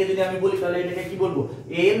দিক থেকে যদি আমি বলি তাহলে এটাকে কি বলবো,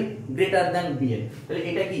 an গ্রেটার দ্যান bn। তাহলে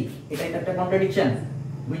এটা কি, এটা একটা contradiction,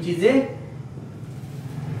 which is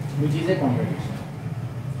a contradiction।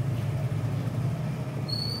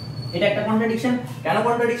 এটা একটা কন্ট্রাডিকশন। কেন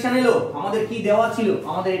কন্ট্রাডিকশন এলো, আমাদের কি দেওয়া ছিল,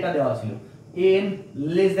 আমাদের এটা দেওয়া ছিল an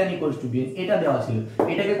less than equals to bn, এটা দেওয়া ছিল,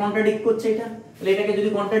 এটাকে কন্ট্রাডিক্ট করছে এটা। তাহলে এটাকে যদি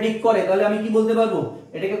কন্ট্রাডিক্ট করে তাহলে আমি কি বলতে পারবো,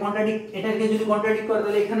 এটাকে যদি কন্ট্রাডিক্ট করে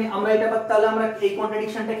তাহলে এখানে আমরা এটা পাই। তাহলে আমরা এই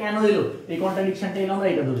কন্ট্রাডিকশনটা কেন এলো, এই কন্ট্রাডিকশনটা এলো আমরা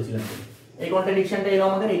এটা ধরেছিলাম বলে, এই কন্ট্রাডিকশনটা এলো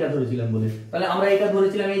আমাদের এটা ধরেছিলাম বলে। তাহলে আমরা এটা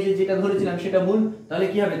ধরেছিলাম, এই যে যেটা ধরেছিলাম সেটা ভুল। তাহলে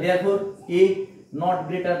কি হবে, therefore a not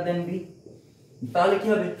greater than b। তাহলে কি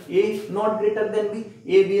হবে, a not greater than b,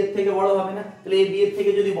 a b এর থেকে বড় হবে না। তাহলে a b এর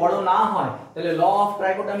থেকে যদি বড় না হয়, তাহলে ল অফ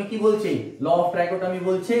ট্রাইকোটমি কি বলছে, ল অফ ট্রাইকোটমি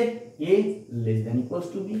বলছে a less than equals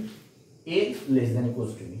to b, a less than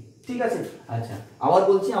equals to b। ঠিক আছে, আচ্ছা আবার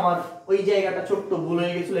বলছি, আমার ওই জায়গাটা ছোট্ট ভুল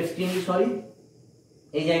হয়ে গেছিল, এক্সট্রিমলি সরি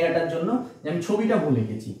এই জায়গাটার জন্য, যে আমি ছবিটা ভুল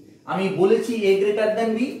লিখেছি। আমি বলেছি a গ্রেটার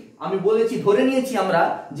দ্যান b, আমি বলেছি ধরে নিয়েছি আমরা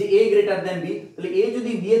যে a গ্রেটার দ্যান b। তাহলে a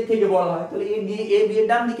যদি b এর থেকে বড় হয় তাহলে a b এর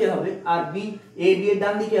ডান দিকে হবে, আর b a b এর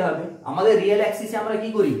ডান দিকে হবে। আমাদের রিয়েল অ্যাক্সিসে আমরা কি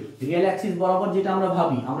করি, রিয়েল অ্যাক্সিস বরাবর যেটা আমরা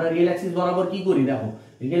ভাবি, আমরা রিয়েল অ্যাক্সিস বরাবর কি করি, দেখো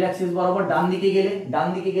রিয়েল অ্যাক্সিস বরাবর ডান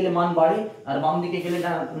দিকে গেলে মান বাড়ে, আর বাম দিকে গেলে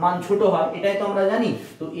মান ছোট হয়, এটাই তো আমরা জানি।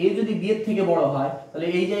 তো a যদি b এর থেকে বড় হয়, তাহলে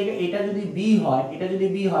এই জায়গায় এটা যদি b হয়,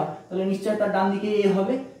 তাহলে নিশ্চয়ই তার ডান দিকে a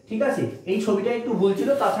হবে। ঠিক আছে, এই ছবিটা একটু ভুল ছিল,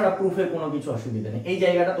 তাছাড়া প্রুফের কোনো কিছু অসুবিধা নেই, এই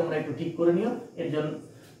জায়গাটা তোমরা একটু ঠিক করে নিও এর জন্য।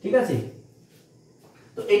 ঠিক আছে,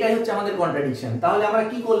 তো এটাই হচ্ছে আমাদের কন্ট্রাডিকশন। তাহলে আমরা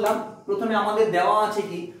কি করলাম, প্রথমে আমাদের দেওয়া আছে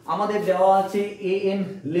কি, আমাদের দেওয়া আছে an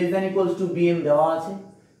less than equals to bn দেওয়া আছে।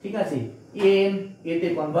 ঠিক আছে, an a তে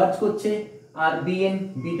কনভার্জ করছে আর bn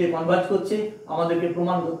b তে কনভার্জ করছে। আমাদেরকে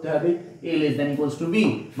প্রমাণ করতে হবে a less than equals to b,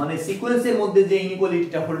 মানে সিকোয়েন্সের মধ্যে যে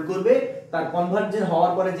ইনইকুয়ালিটিটা হোল্ড করবে তার কনভার্জেন্স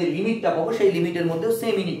হওয়ার পরে যে লিমিটটা পাবো সেই লিমিটের মধ্যেও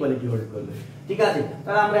সেম ইনইকুয়ালিটি হোল্ড করবে। ঠিক আছে,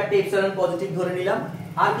 তাহলে আমরা একটা এপসিলন পজিটিভ ধরে নিলাম।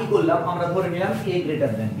 আর কি করলাম, আমরা ধরে নিলাম a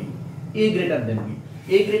greater than b, a greater than b,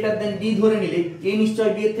 a greater than b ধরে নিলে a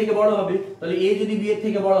নিশ্চয় b এর থেকে বড় হবে। তাহলে a যদি b এর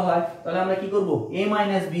থেকে বড় হয় তাহলে আমরা কি করব, a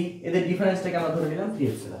মাইনাস b এদের ডিফারেন্সটাকে আমরা ধরে নিলাম 3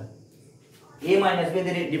 এপসিলন, a মাইনাস b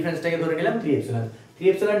এদের ডিফারেন্সটাকে ধরে নিলাম 3 এপসিলন। 3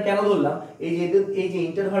 এপসিলন কেন ধরলাম, এই যে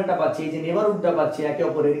ইন্টারভালটা পাচ্ছি, এই যে নেবারহুডটা পাচ্ছি একে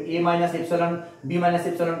অপরের, a minus epsilon b minus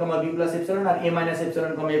epsilon comma b plus epsilon R a minus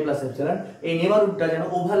epsilon comma a plus epsilon, এই নেবারহুডটা যেন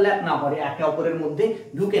ওভারল্যাপ না করে, একে অপরের মধ্যে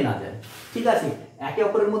ঢুকে না যায়। ঠিক আছে, একে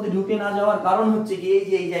অপরের মধ্যে ঢুকে না যাওয়ার কারণ হচ্ছে কি, এই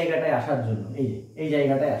যে এই জায়গাটায় আসার জন্য, এই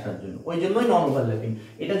জায়গাটায় আসার জন্য, ওই জন্যই নন ওভারল্যাপিং।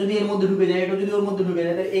 এটা যদি এর মধ্যে ঢুকে যায়, এটা যদি ওর মধ্যে ঢুকে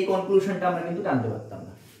যায়, তাহলে এই কনক্লুশনটা আমরা কিন্তু টানতে পারতাম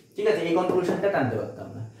না। ঠিক আছে, এই কনক্লুশনটা টানতে পারতাম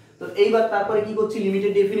না। তো এইবার তারপরে কি করছি,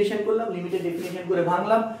 লিমিটেড ডেফিনিশন করলাম, লিমিটেড ডেফিনিশন করে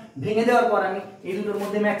ভাঙলাম। ভেঙে দেওয়ার পর আমি এই দুটোর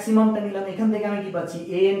মধ্যে ম্যাক্সিমামটা নিলাম। এখান থেকে আমি কি পাচ্ছি,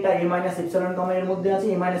 an টা a মাইনাস এপসিলন কমা এর মধ্যে আছে,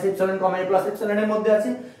 a minus epsilon comma a plus epsilon এর মধ্যে আছে,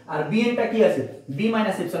 আর bn টা কি আছে, b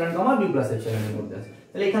মাইনাস এপসিলন কমা b প্লাস এপসিলন এর মধ্যে আছে।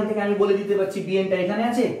 তাহলে এখান থেকে আমি বলে দিতে পারছি bn টা এখানে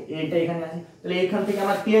আছে, an টা এখানে আছে। তাহলে এখান থেকে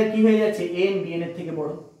আমার ক্লিয়ার কি হয়ে যাচ্ছে, an bn এর থেকে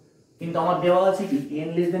বড়। কিন্তু আমার দেওয়া আছে কি n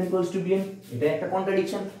less than equals to bn, এটা একটা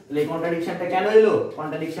কন্ট্রাডিকশন। তাহলে এই কন্ট্রাডিকশনটা কেন এলো,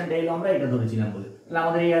 কন্ট্রাডিকশনটা এলো আমরা এটা ধরেছিলাম বলে। তাহলে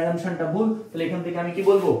আমাদের এই অ্যাজাম্পশনটা ভুল। তাহলে এখান থেকে আমি কি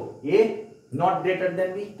বলবো, a not greater than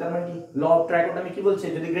b, তার মানে কি ল অফ ট্রাইকোটমি কি বলছে,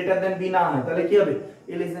 যদি গ্রেটার দ্যান b না হয় তাহলে কি হবে,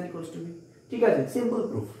 a less than equals to b। ঠিক আছে, সিম্পল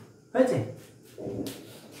প্রুফ হয়েছে।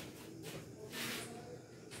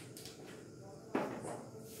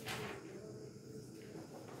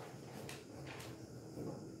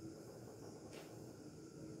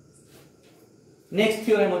 নেক্সট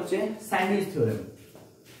থিওরেম হচ্ছে স্যান্ডউইচ থিওরেম।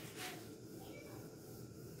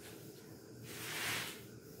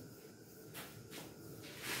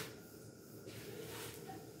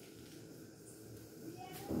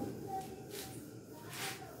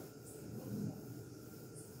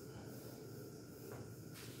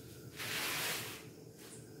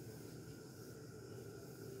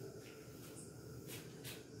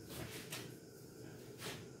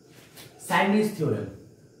 স্যান্ডউইচ থিওরেম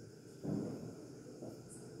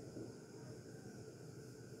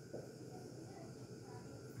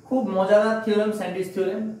খুব মজাদার থিওরেম, স্যান্ডউইচ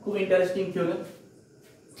থিওরেম খুব ইন্টারেস্টিং থিওরেম।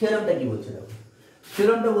 থিওরেমটা কি বলছে দেখো,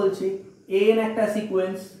 থিওরেমটা বলছে an একটা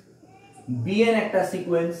সিকোয়েন্স, bn একটা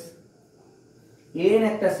সিকোয়েন্স, an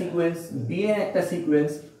একটা সিকোয়েন্স, bn একটা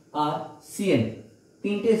সিকোয়েন্স আর সিএন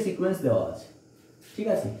তিনটে সিকোয়েন্স দেওয়া আছে, ঠিক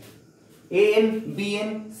আছে, এএন বিএন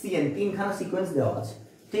সিএন তিনখানা সিকোয়েন্স দেওয়া আছে,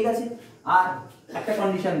 ঠিক আছে। আর একটা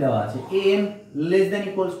কন্ডিশন দেওয়া আছে AN less than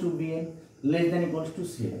equals to BN less than equals to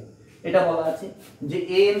CN. এটা বলা আছে যে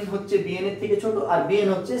এএন হচ্ছে বিএন এর থেকে ছোট আর বিএন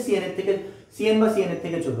হচ্ছে সিএন এর থেকে, সিএন বা সিএন এর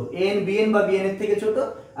থেকে ছোট, এএন বিএন বা বিএন এর থেকে ছোট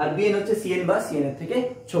আর বিএন হচ্ছে সিএন বা সিএন এর থেকে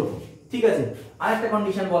ছোট, ঠিক আছে। আর একটা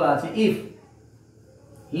কন্ডিশন বলা আছে if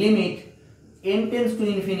limit n tends to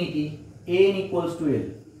infinity an equals to l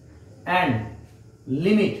and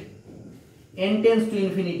limit n tends to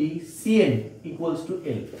infinity cn equals to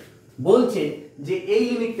l। বলছে যে এই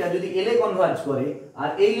লিমিটটা যদি l এ কনভার্জ করে আর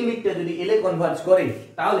এই লিমিটটা যদি l এ কনভার্জ করে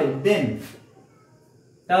তাহলে দেন,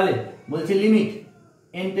 তাহলে বলছে limit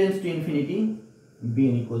n tends to infinity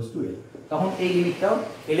bn equals to l, তখন এই লিমিটটাও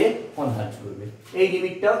l এ কনভার্জ করবে, এই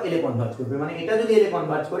লিমিটটাও l এ কনভার্জ করবে, মানে এটা যদি l এ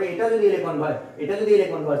কনভার্জ করে এটা যদি l এ কনভার্জ, এটা যদি l এ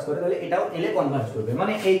কনভার্জ করে তাহলে এটাও l এ কনভার্জ করবে,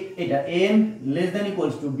 মানে এই এটা an less than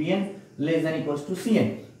equals to bn less than equals to cn,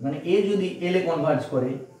 মানে a যদি l এ কনভার্জ করে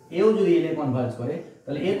এও যদি l এ কনভার্জ করে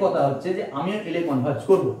তাহলে এর কথা হচ্ছে যে আমিও l এ কনভার্জ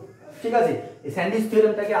করব, ঠিক আছে। এই স্যান্ডিচ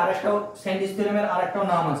থিওরেমটাকে আরেকটাও, স্যান্ডিচ থিওরেমের আরেকটাও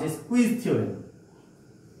নাম আছে স্কুইজ থিওরেম,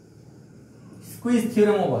 স্কুইজ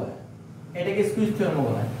থিওরেমও বলা হয়, এটাকে স্কুইজ থিওরেমও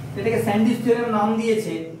বলা হয়। এটাকে স্যান্ডিচ থিওরেম নাম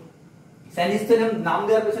দিয়েছে, স্যান্ডিচ থিওরেম নাম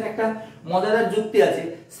দেওয়ার পেছনে একটা মজাদার যুক্তি আছে।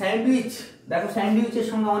 স্যান্ডউইচ, দেখো স্যান্ডউইচের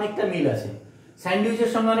সঙ্গে অনেকটা মিল আছে,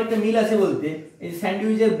 স্যান্ডউইচের সঙ্গে অনেকটা মিল আছে বলতে এই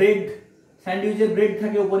স্যান্ডউইচের ব্রেড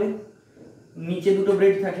থাকে উপরে, নিচে দুটো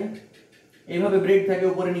ব্রেড থাকে, এইভাবে ব্রেড থাকে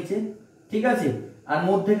উপরে নিচে, ঠিক আছে। আর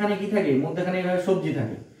মধ্যখানে কি থাকে, মধ্যখানে এইভাবে সবজি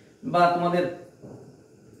থাকে বা তোমাদের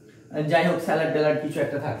যাই হোক স্যালাড ট্যালাড কিছু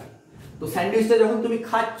একটা থাকে। তো স্যান্ডউইচটা যখন তুমি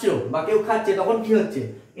খাচ্ছ বা কেউ খাচ্ছে তখন কি হচ্ছে,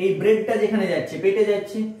 এই ব্রেডটা যেখানে যাচ্ছে পেটে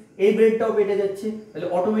যাচ্ছে, এই ব্রেডটাও পেটে যাচ্ছে, তাহলে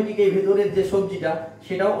অটোমেটিক এই ভেতরের যে সবজিটা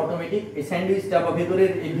সেটাও অটোমেটিক এই স্যান্ডউইচটা বা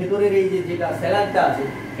ভেতরের এই যে যেটা স্যালাডটা আছে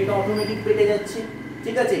সেটা অটোমেটিক পেটে যাচ্ছে,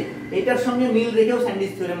 ঠিক আছে। এটার সঙ্গে মিল রেখেও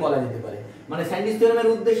স্যান্ডউইচ থিওরেম বলা যেতে পারে। মানে স্যান্ডউইচ থিওরেমের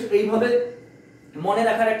উদ্দেশ্য এইভাবে মনে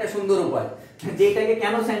রাখার একটা সুন্দর উপায় যে এটাকে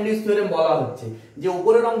কেন স্যান্ডউইচ থিওরেম বলা হচ্ছে, যে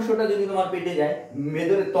উপরের অংশটা যদি তোমার পেটে যায়,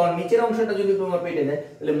 ভেতরের নিচের অংশটা যদি তোমার পেটে যায়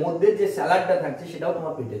তাহলে মধ্যের যে স্যালাডটা থাকছে সেটাও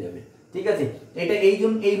তোমার পেটে যাবে, ঠিক আছে। এটা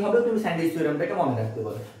এইভাবে তুমি স্যান্ডউইচ থিওরেমটাকে মনে রাখতে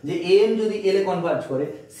পারো যে an যদি l এ কনভার্জ করে,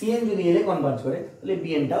 cn যদি l এ কনভার্জ করে তাহলে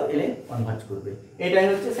bn টাও l এ কনভার্জ করবে। এটাই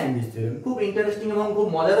হচ্ছে স্যান্ডউইচ থিওরেম। খুব ইন্টারেস্টিং এবং খুব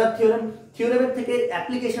মজাদার থিওরেম। থিওরেমের থেকে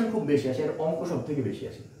অ্যাপ্লিকেশন খুব বেশি আসে, এর অঙ্ক সব থেকে বেশি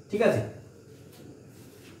আসে, ঠিক আছে।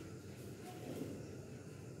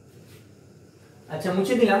 আচ্ছা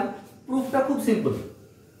মুছে দিলাম, প্রুফটা খুব সিম্পল।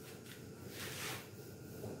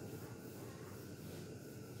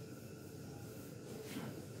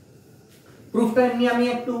 প্রুফটা এমনি আমি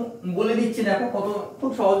একটু বলে দিচ্ছি, দেখো কত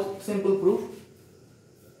খুব সহজ সিম্পল প্রুফ।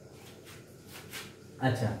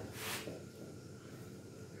 আচ্ছা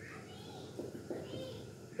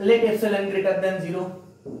let epsilon greater than 0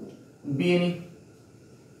 be any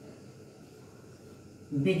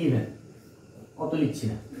be given, কত লিখছি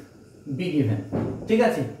না, be given, ঠিক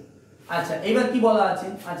আছে। আচ্ছা এবার কি বলা আছে,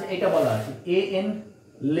 আচ্ছা এটা বলা আছে an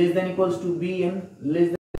less than equals to bn less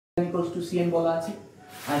than equals to cn বলা আছে।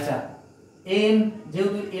 আচ্ছা an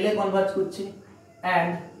যেহেতু l এ কনভার্জ করছে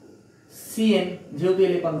and cn যেহেতু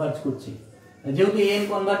l এ কনভার্জ করছে, যেহেতু an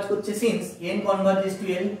কনভার্জ করছে since n converges to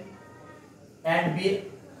l and b,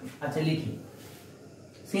 আচ্ছা লিখি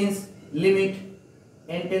since limit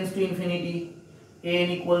n tends to infinity an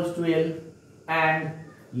equals to l and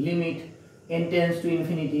limit n tends to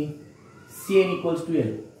infinity cn equals to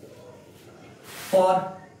l for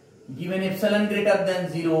given epsilon greater than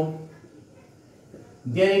 0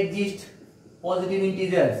 there exist positive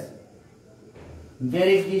integers,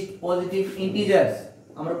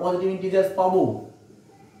 আমরা positive integers পাবো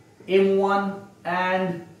m1 and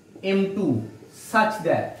m2 such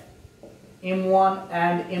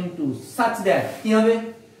that কি হবে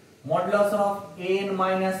modulus of an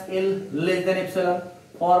minus l less than epsilon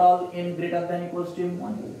for all n greater than equals to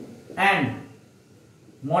m1 and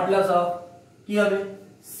modulus of কি হবে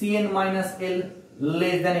cn minus l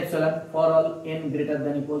less than epsilon for all n greater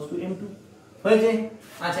than equals to m2 হয়েছে।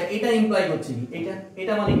 আচ্ছা এটা imply করছে কি,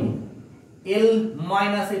 এটা মানে কি l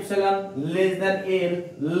minus epsilon less than l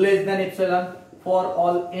less than epsilon for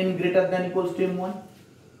all n greater than equals to m1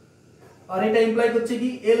 और এটা ইমপ্লাই করছে কি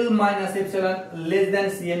l minus epsilon less than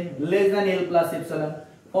cn less than l plus epsilon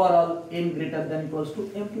for all n greater than equals to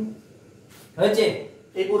m2 হয়েছে।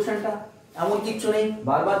 এই পোরশনটা এমন কিছু নেই,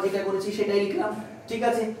 বারবার যেটা করেছি সেটাই লিখলাম, ঠিক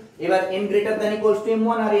আছে। এবার n greater than equals to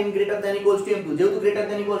m1 R n greater than equals to m2, যেহেতু greater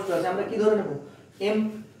than equals to আছে আমরা কি ধরে নেব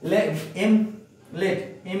let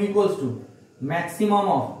m equals to maximum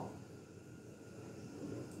of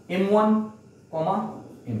m1,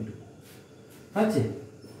 m2 হচ্ছে।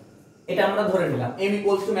 এটা আমরা ধরে নিলাম m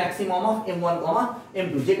equals to maximum of m1,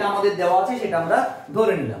 m2 যেটা আমাদের দেওয়া আছে সেটা আমরা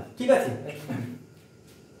ধরে নিলাম, ঠিক আছে।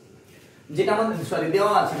 যেটা আমাদের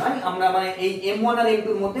দেওয়া আছে না, আমরা মানে এই m1 আর m2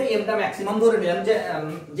 এর মধ্যে mটা ম্যাক্সিমাম ধরে নিলাম,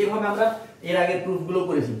 যেভাবে আমরা এর আগের প্রুফ গুলো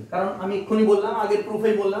করেছি। কারণ আমি এক্ষুনি বললাম, আগের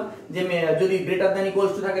প্রুফেই বললাম যে যদি গ্রেটার দ্যান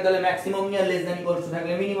ইকুয়ালস টু থাকে তাহলে ম্যাক্সিমাম নি, আর লেস দ্যান ইকুয়ালস টু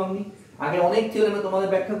থাকলে মিনিমাম নি। আগে অনেক থিওরেমে তোমাদের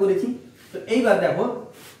ব্যাখ্যা করেছি। তো এইবার দেখো,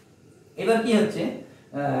 এবার কি হচ্ছে,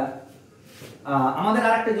 আমাদের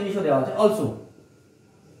আরেকটা জিনিসও দেওয়া আছে, also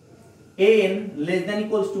an less than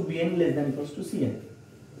equals to bn less than equals to cn,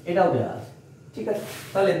 এটাও দেওয়া আছে, ঠিক আছে।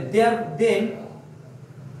 তাহলে then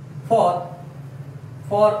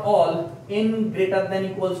for all n greater than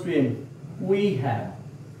equals to m we have,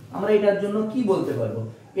 আমরা এটার জন্য কি বলতে পারবো,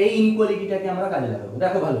 এই ইনইকুয়ালিটিটাকে আমরা কাজে লাগাবো।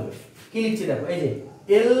 দেখো ভালো করে কি লিখছি, দেখো এই যে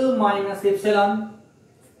l minus epsilon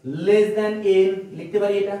less than n লিখতে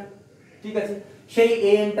পারি এটা, ঠিক আছে। সেই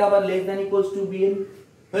an টা আবার less than equals to bn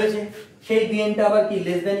হয়েছে, সেই bn টা আবার কি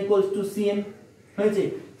less than equals to cn হয়েছে,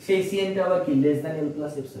 সেই cn টা আবার কি less than l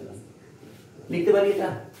plus epsilon লিখতে পারি এটা।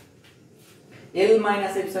 l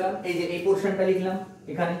minus epsilon, এই যে এই পোরশনটা লিখলাম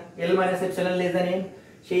এখানে, l minus epsilon less than n,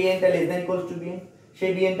 সেই n টা less than equals to bn,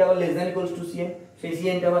 সেই bn টা আবার less than equals to cn, সেই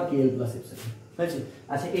cn টা আবার কি l plus epsilon হয়েছে।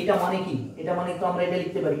 আচ্ছা এটা মানে কি, এটা মানে তো আমরা এটা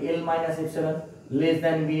লিখতে পারি l minus epsilon less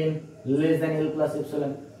than bn less than l plus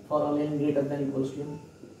epsilon for all n greater than equals to m,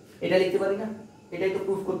 এটা লিখতে পারি না? এটাই তো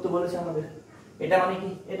প্রুফ করতে বলেছে আমাদের। এটা মানে কি,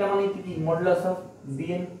 এটা মানে কি modulus of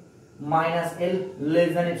bn minus l less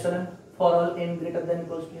than epsilon for all n greater than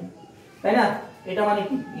equals to m, তাই না? এটা মানে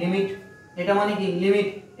কি লিমিট, এটা মানে কি limit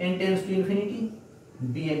n tends to infinity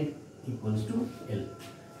bn equals to l,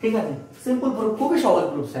 ঠিক আছে। সিম্পল প্রুফ, খুবই সহজ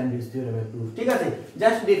প্রুফ, স্যান্ডউইচ থিওরেমের প্রুফ, ঠিক আছে।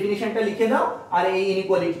 জাস্ট ডেফিনিশনটা লিখে দাও আর এই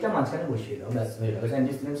ইনইকুয়ালিটিটা মাঝখানে বসিয়ে দাও, ব্যাস হয়ে গেল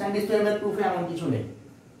স্যান্ডউইচ থিওরেমের প্রুফে এমন কিছু নেই।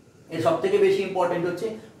 এর সবথেকে বেশি ইম্পর্টেন্ট হচ্ছে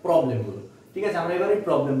প্রবলেমগুলো, ঠিক আছে। আমরা এবারে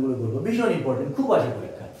প্রবলেমগুলো করব, ভীষণ ইম্পর্টেন্ট, খুব আসে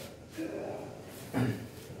পরীক্ষা।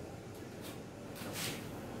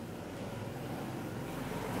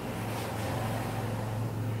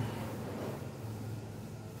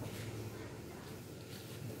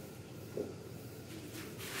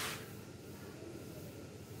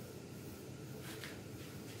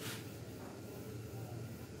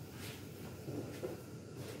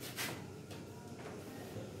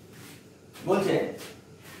 বলছে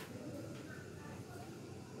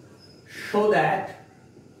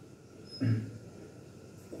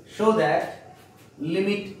show that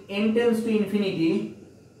limit n tends to infinity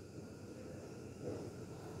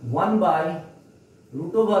 1 by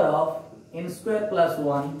root over of n square plus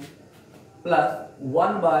 1 plus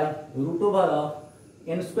 1 by root over of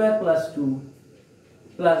n square plus 2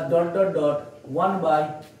 plus dot dot dot 1 by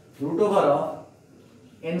root over of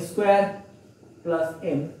n square plus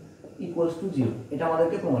n equals to 0, এটা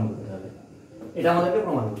আমাদেরকে প্রমাণ করতে হবে, এটা আমাদেরকে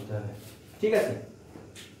প্রমাণ করতে হবে, ঠিক আছে।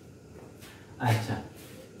 আচ্ছা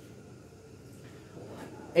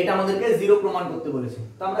এটা আমাদেরকে 0 প্রমাণ করতে বলেছে,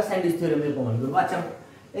 তো আমরা স্যান্ডউইচ থিওরেম দিয়ে প্রমাণ করব। আচ্ছা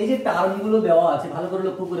এই যে টার্মগুলো দেওয়া আছে ভালো করে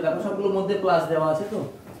লক্ষ্য করে দেখো, সবগুলোর মধ্যে প্লাস দেওয়া আছে। তো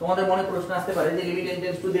তোমাদের মনে প্রশ্ন আসতে পারে যে limit n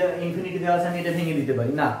tends to infinity দেওয়া আছে, আমি এটা ভেঙে দিতে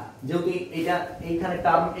পারি না, যেহেতু এটা এইখানে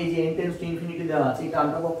টার্ম এই যে n টেন্ডস টু ইনফিনিটি দেওয়া আছে, এই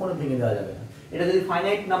টার্মটা কখনো ভেঙে দেওয়া যাবে না। এটা যদি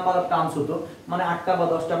ফাইনাইট নাম্বার অফ টার্মস হতো, মানে 8টা বা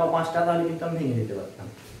 10টা বা 5টা, তাহলে কিন্তু আমি ভেঙে দিতে পারতাম,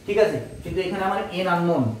 ঠিক আছে। কিন্তু এখানে আমার n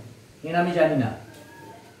আননোন, n আমি জানি না।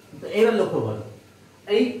 তো এবার লক্ষ্য করো,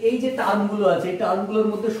 এই যে টার্মগুলো আছে, এই টার্মগুলোর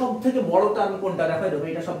মধ্যে সবথেকে বড় টার্ম কোনটা দেখাই দেবো,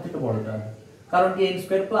 এটা সবথেকে বড় টার্ম, কারণ কি n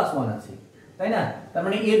স্কয়ার প্লাস 1 আছে, তাই না? তার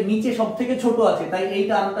মানে এর নিচে সবথেকে ছোট আছে, তাই এই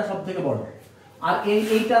টার্মটা সবথেকে বড়। আর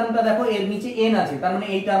এই টার্মটা দেখো এর নিচে n আছে, তার মানে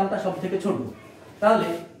এই টার্মটা সবথেকে ছোট। তাহলে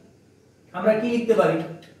আমরা কি লিখতে পারি,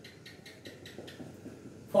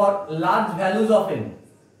 for large values of n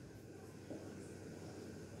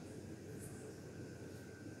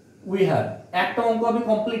we have, একটা অঙ্ক আমি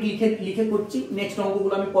কমপ্লিট লিখে করছি, নেক্সট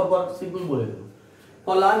অঙ্কগুলো আমি পরপর সিম্পল বলে দেব।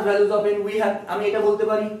 for large values of n we have, আমি এটা বলতে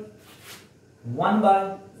পারি 1 by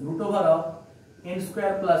root over of n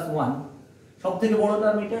square plus 1, সবথেকে বড়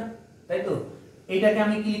টার্ম এটা, তাই তো। এইটাকে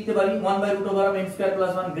আমি কি লিখতে পারি, 1 by root over of n square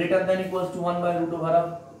plus 1 greater than equals to 1 by root over of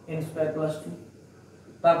n square plus 2,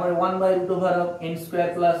 তারপরে 1 by root over of n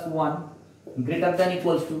square plus 1 greater than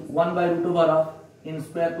equals to 1 by root over of n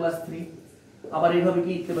square plus 3, আবার এইভাবে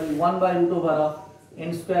কি লিখতে পারি, 1 by root over of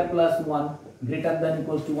n square plus 1 greater than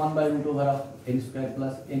equals to 1 by root over of n square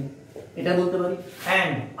plus n, এটা বলতে পারি।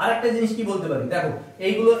 And আরেকটা জিনিস কি বলতে পারি, দেখো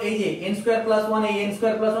এইগুলো এই যে n square plus 1, এই n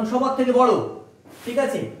square plus 1 সবার থেকে বড়, ঠিক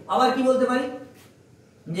আছে। আবার কি বলতে পারি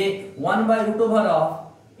যে 1 by root over of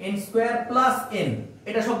n square plus n,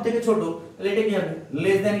 এটা সবথেকে ছোট, তাহলে এটা কি হবে,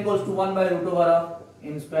 less than equals to 1 by root over of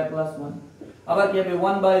n square plus 1। আবার কি হবে,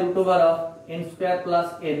 1 by root over of n square plus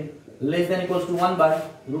n less than equals to 1 by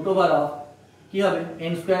root over of কি হবে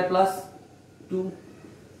n square plus 2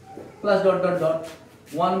 plus dot dot dot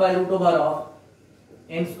 1 by root over of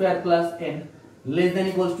n square plus n less than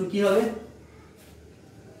equals to কি হবে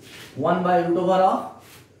 1 by root over of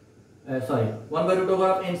 1 by root over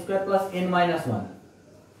of n square plus n minus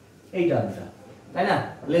 1 এই টার্মটা তাই না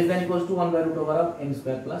less than equals to 1 by root over of n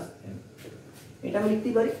square plus n এটা আমি লিখতে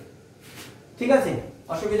পারি ঠিক আছে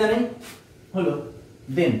অসুবিধা নেই হলো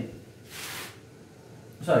দেন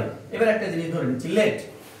এবার একটা জিনিস ধরে নিচ্ছি লেট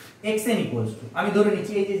xn ইকুয়ালস টু আমি ধরে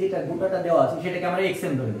নিচ্ছি এই যে যেটা গোটাটা দেওয়া আছে সেটাকে আমরা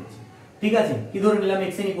xn ধরে নিচ্ছি ঠিক আছে কি ধরে নিলাম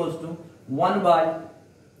xn ইকুয়ালস টু 1 বাই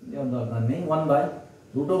দেওয়ার দরকার নেই 1 by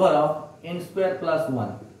root over of n square plus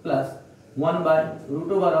 1 plus 1 by root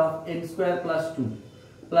over of n square plus 2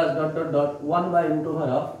 plus dot dot dot 1 by root over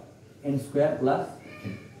of n square plus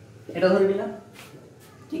এটা ধরে নিলাম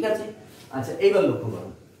ঠিক আছে আচ্ছা এইবার লক্ষ্য করো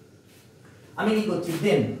আমি কি করছি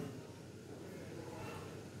দেন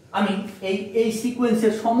আমি এই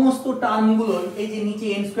সিকোয়েন্সের সমস্ত টার্মগুলো এই যে নিচে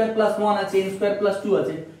n স্কয়ার প্লাস 1 আছে n স্কয়ার প্লাস 2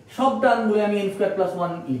 আছে সব টার্মগুলো আমি n স্কয়ার প্লাস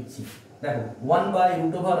 1 লিখছি দেখো 1 by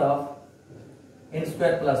root over of n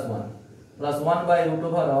square plus 1 plus 1 by root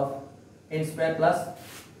over of n square plus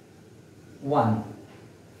 1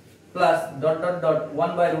 plus dot dot dot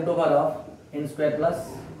 1 by root over of n square plus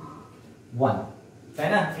 1 তাই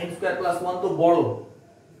না n square plus 1 তো বড়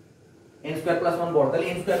n square plus 1 বড় তাহলে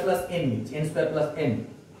n square plus n নিচ্ছি n square plus n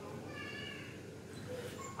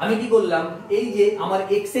আমি কি করলাম এই যে আমার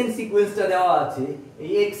xn সিকোয়েন্সটা দেওয়া আছে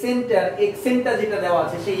এই xnটা যেটা দেওয়া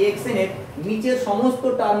আছে সেই xn এর নিচের সমস্ত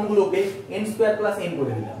টার্মগুলোকে n স্কয়ার প্লাস n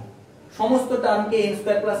করে দিলাম সমস্ত টার্মকে n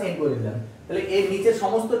স্কয়ার প্লাস n করে দিলাম তাহলে এর নিচের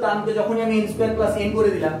সমস্ত টার্মকে যখনই আমি n স্কয়ার প্লাস n করে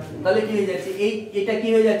দিলাম তাহলে কি হয়ে যাচ্ছে এটা কি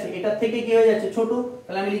হয়ে যাচ্ছে এটা থেকে কি হয়ে যাচ্ছে ছোট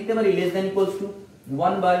তাহলে আমি লিখতে পারি less than equals to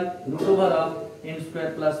 1 by root over of n square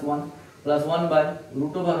plus 1 plus 1 by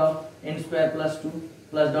root over of n square plus 2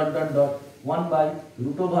 plus dot dot dot 1 by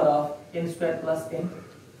root over of n square plus n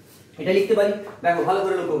এটা লিখতে পারি দেখো ভালো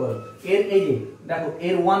করে লক্ষ্য করো এর এই যে দেখো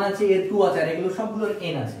এর 1 আছে এর 2 আছে আর এগুলো সবগুলোর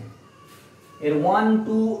n আছে এর 1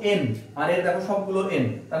 2 n আর এর দেখো সবগুলো n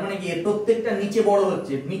তার মানে কি এর প্রত্যেকটা নিচে বড়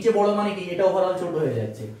হচ্ছে নিচে বড় মানে কি এটা ওভারঅল ছোট হয়ে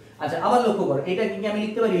যাচ্ছে আচ্ছা আবার লক্ষ্য করো এটা কি আমি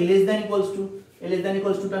লিখতে পারি less than equals to less than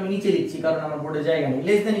equals to টা আমি নিচে লিখছি কারণ আমার বোর্ডে জায়গা নেই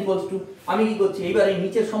লেস দ্যান ইকুয়ালস টু আমি কি করছি এবারে এই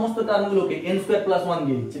নিচের সমস্ত টার্মগুলোকে n স্কয়ার প্লাস 1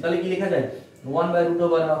 দিয়ে দিচ্ছি তাহলে কি লেখা যায় 1 by root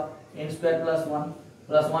over of n square plus 1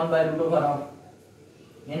 plus 1 by root over of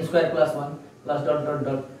n square plus 1 plus dot dot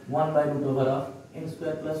dot 1 by root over of n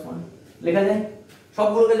square plus 1 লেখা যায়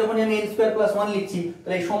সবগুলোকে যখন আমি n স্কয়ার প্লাস 1 লিখছি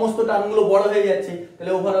তাহলে এই সমস্ত টার্মগুলো বড় হয়ে যাচ্ছে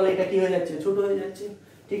তাহলে ওভারঅল এটা কি হয়ে যাচ্ছে ছোট হয়ে যাচ্ছে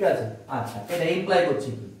ঠিক আছে আচ্ছা এটা ইমপ্লাই করছে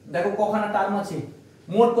কি দেখো কখানা টার্ম আছে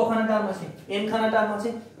মোট কখানা টার্ম আছে n খানা টার্ম আছে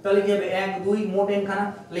তাহলে কি হবে 1 2 মোট n খানা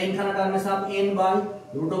তাহলে n খানা টার্মের সব n by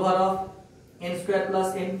root over of n square plus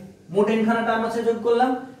n মোট n খানা টার্ম আছে যোগ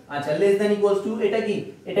করলাম আচ্ছা লেস দ্যান ইকুয়ালস টু এটা কি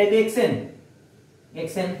এটা কি xn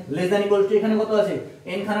less than equals to এখানে কত আছে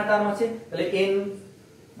n খানা টার্ম আছে তাহলে n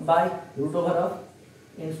by root over of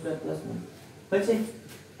n square plus 1 হয়েছে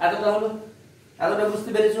এতটা হলো এতটা বুঝতে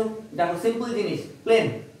পেরেছো দেখো সিম্পল জিনিস প্লেন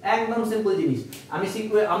একদম সিম্পল জিনিস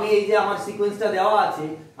আমি এই যে আমার সিকোয়েন্সটা দেওয়া আছে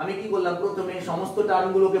আমি কি করলাম প্রথমে সমস্ত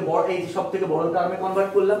টার্মগুলোকে বড় এই সবথেকে বড় টার্মে কনভার্ট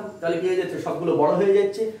করলাম তাহলে কি হয়ে যাচ্ছে সবগুলো বড় হয়ে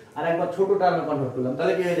যাচ্ছে আর একবার ছোট টার্মে কনভার্ট করলাম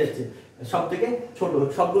তাহলে কি হয়ে যাচ্ছে সবথেকে ছোট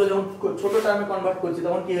সবগুলো যখন ছোট টার্মে কনভার্ট করছি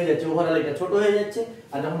তখন কি হয়ে যাচ্ছে ওভারঅল এটা ছোট হয়ে যাচ্ছে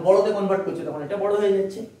আর যখন বড়তে কনভার্ট করছি তখন এটা বড় হয়ে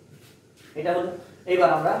যাচ্ছে এটা হলো এইবার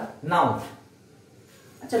আমরা নাও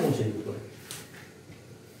আচ্ছা মুছে দিই করে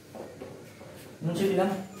মুছে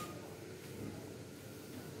দিলাম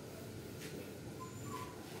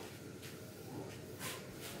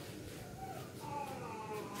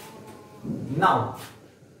now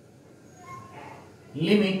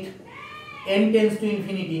limit n tends to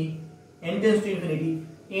infinity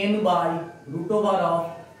n by root over of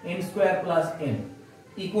n square plus n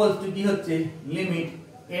equals to কি হচ্ছে limit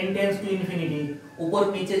n tends to infinity উপর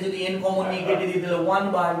নিচে যদি n কমন নিয়ে কেটে দিই তাহলে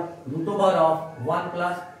 1 by root over of 1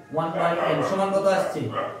 plus 1 by n সমান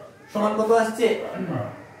কত আসছে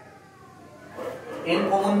n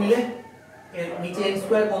কমন নিলে নিচে n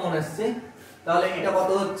স্কয়ার কমন আসছে তাহলে এটা কত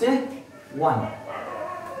হচ্ছে 1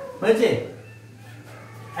 হয়েছে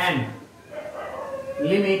and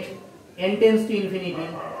limit n tends to infinity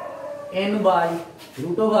n by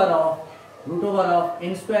root over of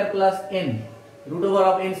n square plus n root over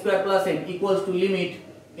of n square plus n equals to limit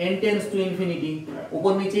n tends to infinity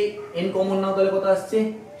উপর নিচে n common নাও তাহলে কত আসছে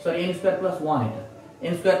sorry n square plus 1 এটা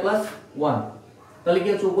n square plus 1 তাহলে কি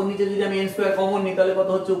হচ্ছে উপর নিচে যদি আমি n square কমন নিই তাহলে কত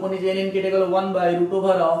হচ্ছে উপর নিচে n কেটে গেল 1 by root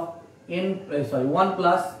over of n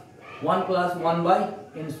 1 plus 1 by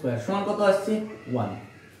n square সমান কত আসছে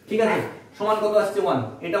 1 ঠিক আছে সমান কত আসছে 1,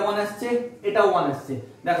 এটা 1 আসছে, এটাও 1 আসছে,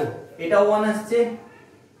 দেখো এটাও 1 আসছে,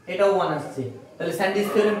 এটাও 1 আসছে, তাহলে স্যান্ডিস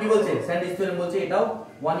থিওরেম কি বলছে? স্যান্ডিস থিওরেম বলছে এটাও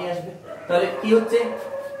 1 ই আসবে। তাহলে কি হচ্ছে?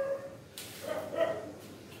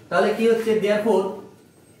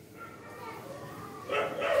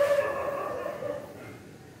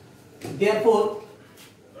 therefore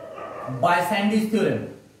by Sandys theorem,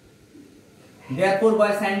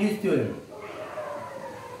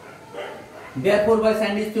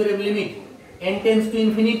 limit n tends to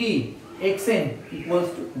infinity xn equals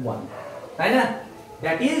to 1, তাই না?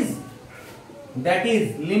 that is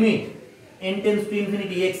limit n tends to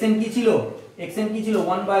infinity xn কি ছিল?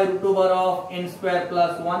 1 by root over of n square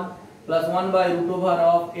plus 1 plus 1 by root over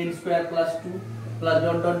of n square plus 2 plus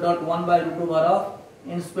dot 1 by root over of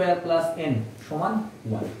n square plus n সমান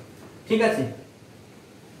 1। ঠিক আছে,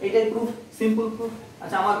 এটাই proof, simple proof.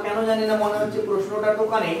 আচ্ছা, আমার কেন জানি না মনে হচ্ছে প্রশ্নটা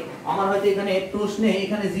টোকানে, আমার হয়তো এখানে প্রশ্নে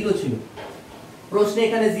এখানে 0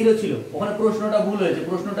 ছিল, ওখানে প্রশ্নটা ভুল হয়েছে,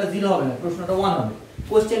 প্রশ্নটা 0 হবে না, প্রশ্নটা 1 হবে।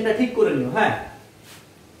 কোশ্চেনটা ঠিক করে নিও, হ্যাঁ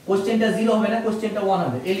কোশ্চেনটা 0 হবে না, কোশ্চেনটা 1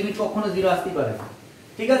 হবে, এই লিমিট কখনো 0 আসতেই পারে না।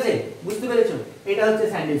 ঠিক আছে, বুঝতে পেরেছো? এটা হচ্ছে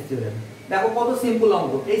স্যান্ডিস থিওরেম। দেখো কত সিম্পল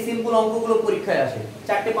অঙ্ক, এই সিম্পল অঙ্কগুলো পরীক্ষায় আসে,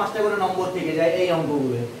 4-5টা করে নম্বর থেকে যায় এই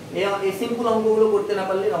অঙ্কগুলো। এই সিম্পল অঙ্কগুলো করতে না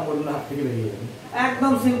পারলে নম্বরগুলো হাত থেকে বেরিয়ে যাবে।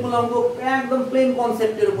 একদম সিম্পল অঙ্ক, একদম প্লেন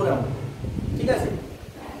কনসেপ্টের উপরে অঙ্ক। ঠিক আছে,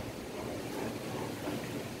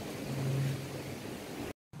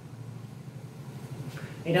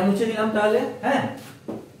 এটা মুছে দিলাম তাহলে। হ্যাঁ,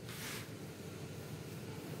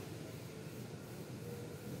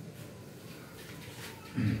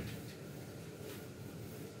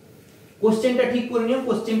 কোশ্চেনটা ঠিক করে নিও।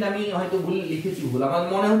 কোশ্চেনটা আমি হয়তো ভুল লিখেছি, আমার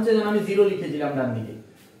মনে হচ্ছে যেন আমি 0 লিখেছিলাম ডান দিকে।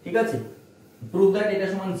 ঠিক আছে, প্রুফ দ্যাট এটা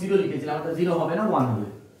সমান 0 লিখেছিলাম, এটা 0 হবে না, 1 হবে।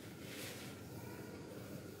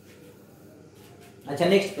 আচ্ছা,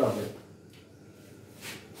 next problem.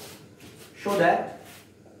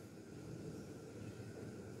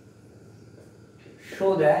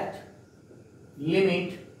 show that limit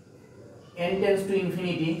n tends to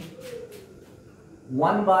infinity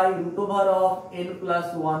 1 by root over of n plus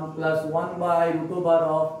 1 plus 1 by root over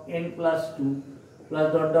of n plus 2 plus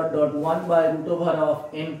dot 1 by root over of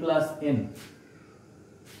n plus n,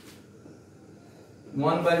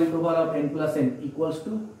 1 by root over of n plus n equals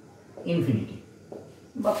to infinity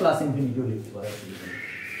বা plus infinity লিখতে পারো।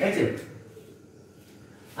 ঠিক আছে,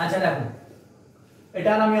 আচ্ছা দেখো,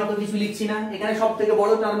 এটা আমি অত কিছু লিখছি না। এখানে সবথেকে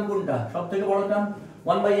বড় টার্ম কোনটা? সবথেকে বড় টার্ম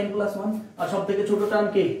 1 by n plus 1, আর সবথেকে ছোট term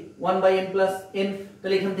K? 1 by n plus n।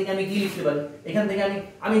 তাহলে এখান থেকে আমি কি লিখতে পারি? এখান থেকে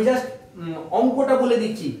আমি জাস্ট অঙ্কটা বলে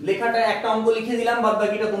দিচ্ছি, লেখাটা একটা অঙ্ক লিখে দিলাম, বাদ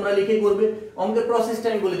বাকিটা তোমরা লিখে করবে। অঙ্কের প্রসেসটা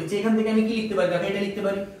আমি বলে দিচ্ছি। এখান থেকে আমি কি লিখতে পারি? দেখো, এটা লিখতে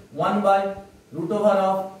পারি 1 by root over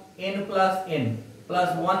of n plus n plus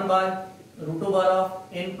 1 by root over of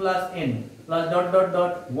n plus n plus dot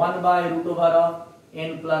 1 by root over of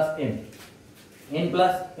n plus n, n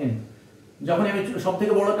plus n। যখন আমি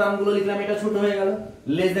সবথেকে বড় টার্মগুলো লিখলাম, এটা ছোট হয়ে গেল,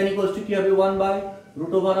 লেস দ্যান ইকুয়ালস টু কি হবে? 1 by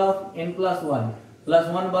root over of n plus 1 plus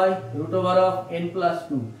 1 by root over of n plus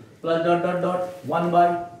 2 plus dot 1 by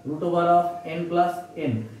root over of n plus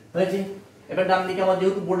n হয়েছে। এবার ডান দিকে আমার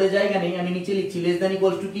যেহেতু বোর্ডে জায়গা নেই, আমি নিচে লিখছি লেস দ্যান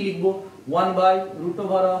ইকুয়ালস টু কি লিখবো? 1 by root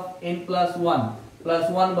over of n plus 1 plus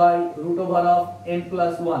 1 by root over of n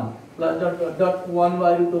plus 1 plus dot 1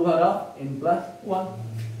 by root over of n plus 1,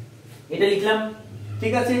 এটা লিখলাম।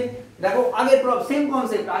 ঠিক আছে, দেখো আগের সেম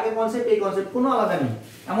কনসেপ্ট, আগের কনসেপ্ট এই কনসেপ্ট কোনো আলাদা নেই,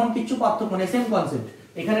 এমন কিছু পার্থক্য নেই, সেম কনসেপ্ট।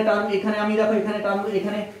 এখানে টার্ম, এখানে আমি দেখো এখানে টার্ম,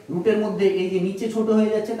 এখানে রুটের মধ্যে এই যে নিচে ছোট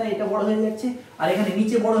হয়ে যাচ্ছে তাই এটা বড় হয়ে যাচ্ছে, আর এখানে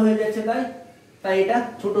নিচে বড় হয়ে যাচ্ছে তাই এটা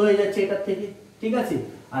ছোট হয়ে যাচ্ছে এটার থেকে। ঠিক আছে,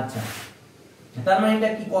 আচ্ছা তার মানে এটা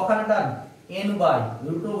কি কখানা term? n by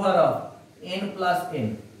root over of n plus n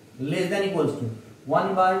less than equals to 1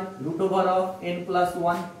 by root over of n plus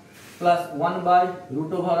 1 plus 1 by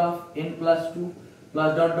root over of n plus 2 plus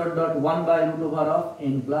dot 1 by root over of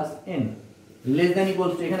n plus n less than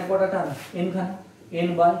equals to এখানে কটা term? n খানা, n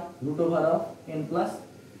by root over of n plus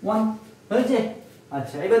 1 হয়েছে।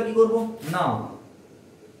 আচ্ছা, এবার কি করব? নাও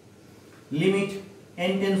limit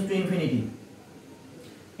n tends to infinity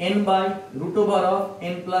n by root over of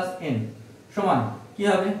n plus n সমান কি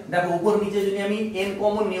হবে? দেখো উপর নিচে যদি আমি n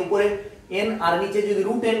কমন নিই, উপরে n আর নিচে যদি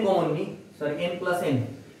root n কমন নিই, সরি n plus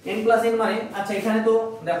n মানে, আচ্ছা এখানে তো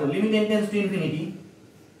দেখো limit n tends to infinity,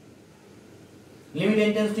 limit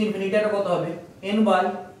n tends to infinity এটা কত হবে? n by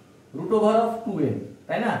root over of 2n,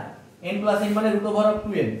 তাই না? n plus n মানে root over of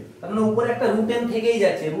 2n, তার মানে উপরে একটা root n থেকেই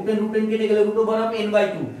যাচ্ছে, root n কেটে গেলে root over of n by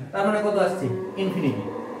 2, তার মানে কত আসছে? ইনফিনিটি,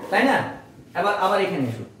 তাই না? আবার এখানে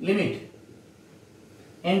এসো, limit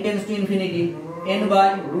n tends to infinity n by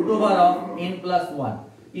root over of n plus 1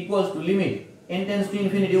 equals to limit n tends to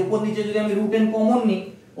infinity, উপর নিচে যদি আমি root n কমন নিই,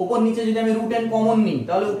 উপর নিচে যদি আমি রুট n কমন নিই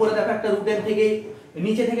তাহলে উপরে দেখো একটা রুট n থেকেই,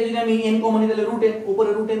 নিচে থেকে যদি আমি n কমন নিই তাহলে রুট n, উপরে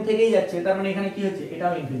রুট n থেকেই যাচ্ছে, তার মানে এখানে কি হচ্ছে,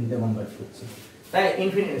 এটাও ইনফিনিটিতে কনভার্ট করছে, তাই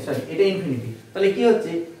ইনফিনিটি, সরি এটা ইনফিনিটি, তাহলে কি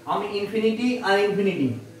হচ্ছে আমি ইনফিনিটি আর ইনফিনিটি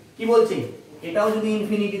কি বলছি, এটাও যদি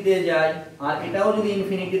ইনফিনিটিতে যায় আর এটাও যদি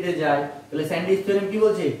ইনফিনিটিতে যায় তাহলে স্যান্ডউইচ থিওরেম কি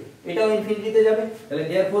বলছে, এটাও ইনফিনিটিতে যাবে, তাহলে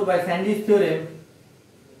therefore by Sandwich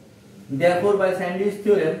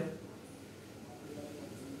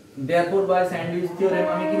theorem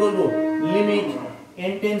আমি কি বলবো, limit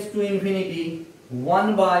n tends to infinity 1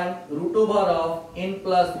 by root over of n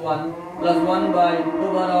plus 1 plus 1 by root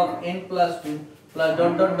over of n plus 2 plus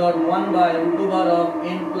dot dot dot 1 by root over of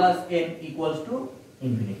n plus n equals to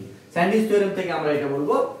infinity. Sandwich theorem থেকে আমরা এটা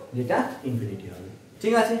বলবো যেটা infinity হবে।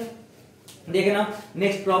 ঠিক আছে, দেখে নাও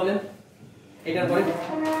next problem. এটার পরে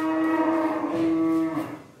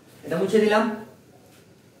এটা মুছে দিলাম,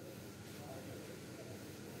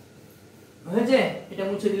 হয়েছে, এটা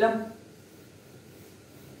মুছে দিলাম।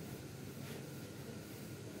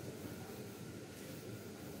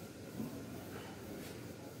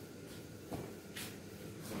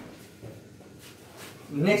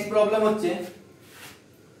 নেক্সট প্রবলেম হচ্ছে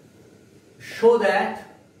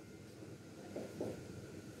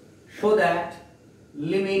show that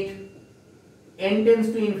limit n tends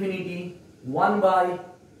to infinity 1 by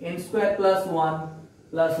n square plus 1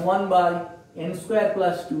 plus 1 by n square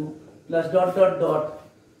plus 2 plus dot dot dot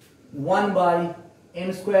 1 by n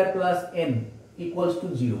square plus n equals to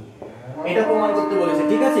 0 এটা প্রমাণ করতে বলেছে।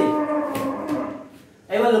 ঠিক আছে,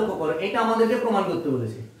 এবার লক্ষ্য করো এটা আমাদেরকে প্রমাণ করতে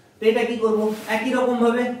বলেছে, তো এটা কি করব, একই রকম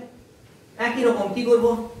ভাবে একই রকম কি করব,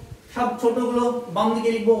 সব ছোটগুলো বাম দিকে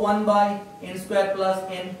লিখবো 1 by n square plus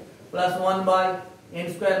n plus 1 by n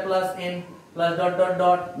square plus n plus dot dot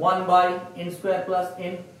dot 1 by n square plus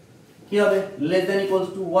n কি হবে, less than equals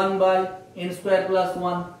to 1 by n square plus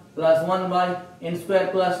 1 plus 1 by n square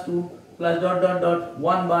plus 2 plus dot dot dot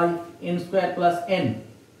 1 by n square plus n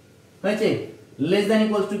হয়েছে, less than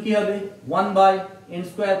equals to কি হবে 1 by n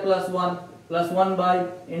square plus 1 plus 1 by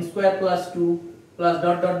n square plus 2 plus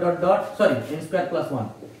dot dot dot dot sorry n square plus 1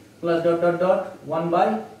 plus dot dot dot 1 by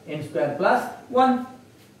n square plus 1।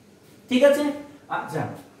 ঠিক আছে, আচ্ছা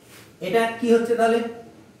এটা কি হচ্ছে তাহলে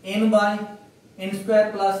n by n square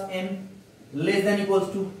plus n less than equals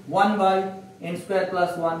to 1 by n square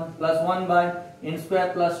plus 1 plus 1 by n square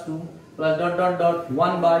plus 2 plus dot dot dot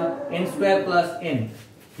 1 by n square plus n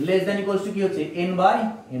less than equals to কি হচ্ছে n by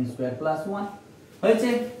n square plus 1 হয়েছে।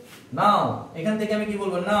 নাও এখান থেকে আমি কি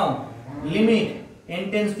বলবো, নাও limit n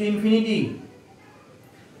tends to infinity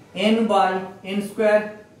n by n square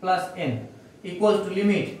plus n equals to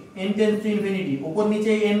limit n tends to infinity, উপর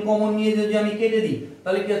নিচে n কমন নিয়ে যদি আমি কেটে দিই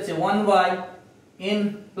তাহলে কি হচ্ছে 1 by n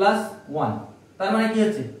plus 1, তার মানে কি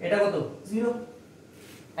হচ্ছে এটা কত 0।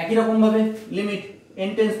 একই রকম ভাবে limit n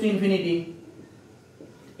tends to infinity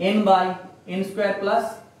n by n square plus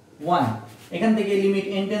 1, এখান থেকে limit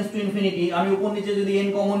n tends to infinity আমি উপর নিচে যদি n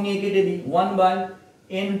কমন নিয়ে কেটে দিই 1 by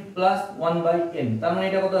n plus 1 by n, তার মানে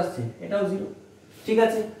এটা কত আসছে, এটাও 0। ঠিক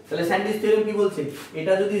আছে, তাহলে স্যান্ডউইচ থিওরেম কি বলছে,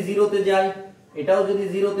 এটা যদি 0 তে যায় এটাও যদি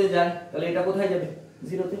 0 তে যায় তাহলে এটা কোথায় যাবে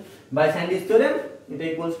 0 তে, বাই স্যান্ডউইচ থিওরেম এটা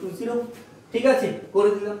ইকুয়ালস টু 0। ঠিক আছে, করে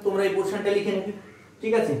দিলাম, তোমরা এই পোরশনটা লিখে নেবে।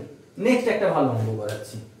 ঠিক আছে, নেক্সট একটা ভালো অঙ্ক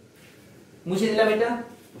করাচ্ছি, মুছে দিলাম এটা।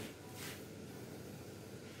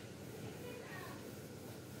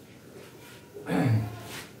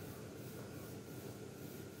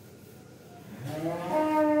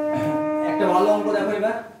 একটা ভালো অঙ্ক দেখো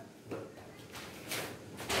এবার।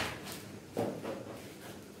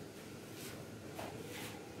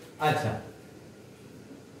 আচ্ছা,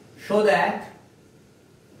 show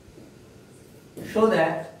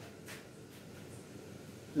that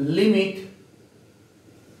limit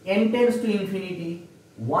n tends to infinity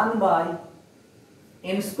 1 by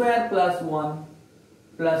n square plus 1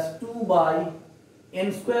 plus 2 by n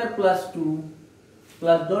square plus 2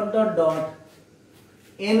 plus dot dot dot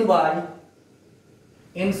n by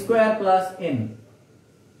n square plus n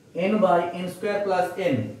by n square plus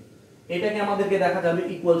n এটাকে আমাদেরকে দেখা যাবে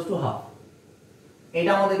equals to half,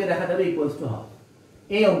 এটা আমাদেরকে দেখা যাবে equals to half.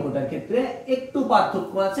 এই অঙ্কটার ক্ষেত্রে একটু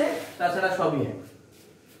পার্থক্য আছে, তাছাড়া সবই এক।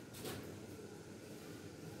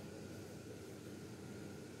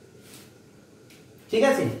 ঠিক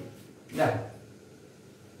আছে, দেখো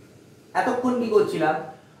এতক্ষণ কি করছিলাম,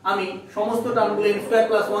 আমি সমস্ত টার্মগুলো n স্কয়ার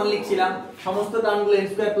প্লাস 1 লিখছিলাম, সমস্ত টার্মগুলো n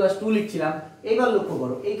স্কয়ার প্লাস 2 লিখছিলাম। এবার লক্ষ্য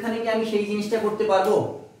করো এইখানে কি আমি সেই জিনিসটা করতে পারবো,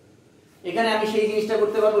 এখানে আমি সেই জিনিসটা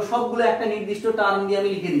করতে পারবো, সবগুলো একটা নির্দিষ্ট টার্ম দিয়ে আমি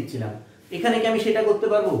লিখে দিচ্ছিলাম। এখানে কি আমি সেটা করতে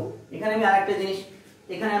পারবো, এখানে আমি আরেকটা জিনিস,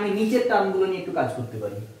 এখানে আমি নিচের টার্মগুলো নিয়ে একটু কাজ করতে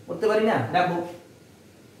পারি, করতে পারি না? দেখো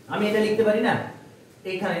আমি এটা লিখতে পারি না,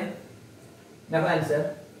 এখানে দেখো অ্যানসার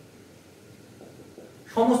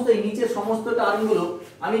সমস্ত এই নিচের সমস্ত টার্মগুলো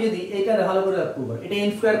আমি যদি এইটা ভালো করে রাখতে পারি, এটা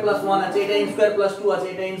n স্কয়ার প্লাস 1 আছে, এটা n স্কয়ার প্লাস 2 আছে,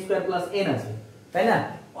 এটা n স্কয়ার প্লাস n আছে, তাই না?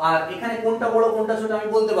 আর এখানে কোনটা বড় কোনটা ছোট আমি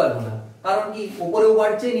বলতে পারবো না, কারণ কি উপরেও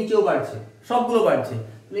বাড়ছে নিচেও বাড়ছে, সবগুলো বাড়ছে।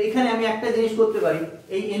 তাহলে এখানে আমি একটা জিনিস করতে পারি,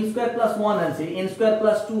 এই n স্কয়ার প্লাস 1 আছে, n স্কয়ার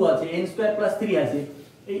প্লাস 2 আছে, n স্কয়ার প্লাস 3 আছে,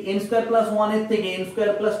 এই n স্কয়ার প্লাস 1 এর থেকে n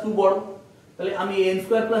স্কয়ার প্লাস 2 বড়, তাহলে আমি n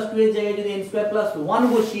স্কয়ার প্লাস 2 এর জায়গায় যদি n স্কয়ার প্লাস 1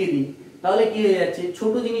 বসিয়ে দিই তাহলে কি হয়ে যাচ্ছে,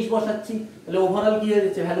 ছোট জিনিস বসাচ্ছি, তাহলে ওভারঅল কি হয়ে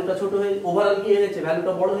যাচ্ছে, ভ্যালুটা ছোট হয়ে, ওভারঅল কি হয়ে যাচ্ছে,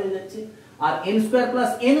 ভ্যালুটা বড় হয়ে যাচ্ছে। আর n স্কয়ার প্লাস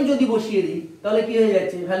n যদি বসিয়ে দিই তাহলে কি হয়ে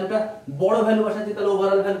যাচ্ছে, ভ্যালুটা বড় ভ্যালু বসাচ্ছি, তাহলে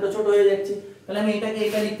ওভারঅল ভ্যালুটা ছোট হয়ে যাচ্ছে। তাহলে আমি এটাকে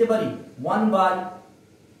এটা লিখতে পারি 1 by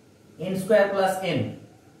n square plus n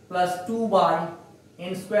plus 2 by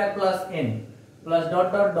n square plus n plus dot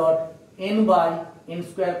dot dot n by n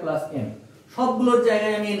square plus n। সবগুলোর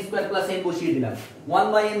জায়গায় আমি n স্কয়ার প্লাস n বসিয়ে দিলাম, 1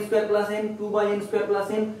 by n square plus n, 2 by n square plus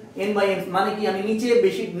n, n by n, মানে কি আমি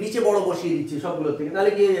নিচে বড় বসিয়ে দিচ্ছি সবগুলোর থেকে,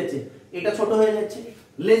 তাহলে কি হয়ে যাচ্ছে, এটা ছোট হয়ে যাচ্ছে।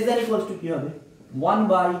 লেস দ্যান ইকুয়ালস টু কি হবে, 1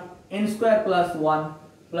 by n square plus 1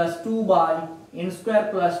 plus 2 by n square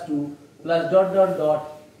plus 2 plus dot dot dot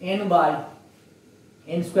n by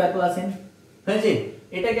n square plus n হয়েছে।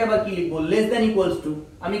 এটাকে আবার কি লিখবো, লেস দ্যান ইকুয়ালস টু,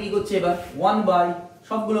 আমি কি করছি এবার 1 বাই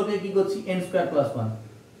সবগুলোকে কি করছি n square plus 1,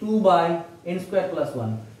 2 by n square plus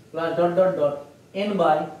 1 plus dot dot dot n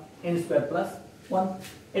by n square plus 1।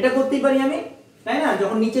 এটা করতেই পারি আমি, তাই না?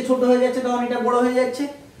 যখন নিচে ছোট হয়ে যাচ্ছে তখন এটা বড় হয়ে যাচ্ছে।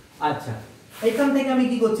 আচ্ছা, এখান থেকে আমি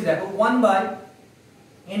কি করছি দেখো, 1 by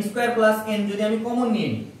n square plus n যদি আমি কমন নিয়ে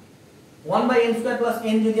নিই, 1 by n square plus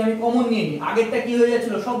n যদি আমি কমন নিয়ে নিই, আগেরটা কি হয়ে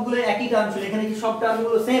যাচ্ছিল, সবগুলো একই টার্ম ছিল, এখানে কি সব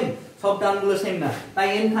টার্মগুলো সেম, সব টার্মগুলো সেম না, তাই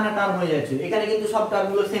n খানা টার্ম হয়ে যাচ্ছে, এখানে কিন্তু সব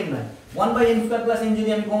টার্মগুলো সেম নয়। 1 by n square plus n যদি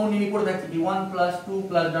আমি কমন নিয়ে নিই, পড়ে থাকছে কি 1 plus 2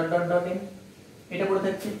 plus dot dot dot n, এটা পড়ে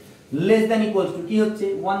থাকছে। লেস দ্যান ইকুয়ালস টু কি হচ্ছে,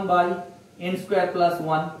 1 by n square plus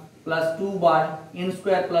 1 plus 2 by n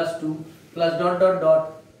square plus 2 plus dot dot dot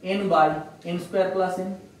n by n square plus n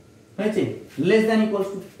হয়েছে। লেস দ্যান ইকুয়ালস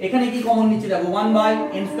টু, এখানে কি common নিচ্ছি দেখো, 1 বাই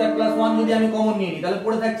n স্কয়ার প্লাস 1 যদি আমি common নিয়ে নিই তাহলে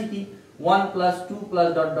পড়ে থাকছে কি 1 plus 2 plus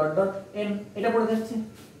dot dot dot n, এটা পড়ে থাকছে,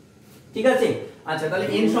 ঠিক আছে। আচ্ছা, তাহলে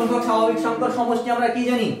n সংখ্যক স্বাভাবিক সংখ্যার সমষ্টি আমরা কি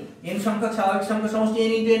জানি, n সংখ্যক স্বাভাবিক সংখ্যার সমষ্টি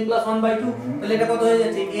n * n + 1/2, তাহলে এটা কত হয়ে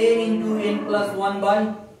যাচ্ছে, n * n +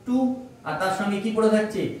 1/2, আর তার সঙ্গে কি পড়ে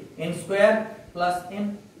থাকছে n স্কয়ার প্লাস n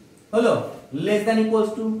হলো। Less than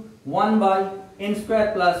equals to 1 by n square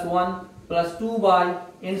plus 1 plus 2 by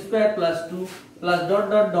n square plus 2 plus dot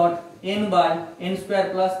dot dot n by n square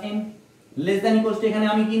plus n। Less than equals to, এখানে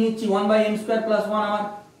আমি কি নিচ্ছি, 1 by n square plus 1 আমার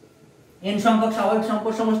n সংখ্যক স্বাভাবিক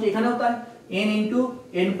সংখ্যার সমষ্টি, এখানেও তাই, n *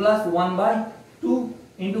 n + 1/2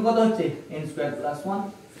 ইনটু কত হচ্ছে n স্কয়ার প্লাস 1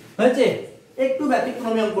 হয়েছে। একটু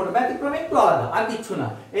ব্যতিক্রমী অঙ্কটা, ব্যতিক্রমী একটু আলাদা, আর কিছু না।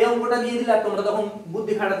 এই অঙ্কটা দিয়ে দিলে আর তোমরা তখন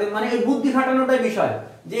বুদ্ধি খাটাতে, মানে এই বুদ্ধি খাটানোটাই বিষয়,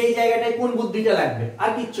 যে এই জায়গাটায় কোন বুদ্ধিটা লাগবে, আর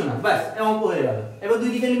কিচ্ছু না, ব্যাস এই অঙ্ক হয়ে গেল। এবার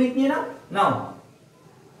দুই দিকে লিমিট নিয়ে নাও,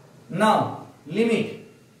 নাও limit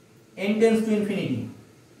n tends to infinity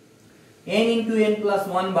n * n +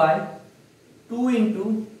 1/2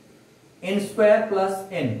 * n square plus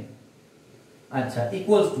n, আচ্ছা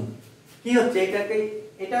ইকুয়ালস টু কি হচ্ছে,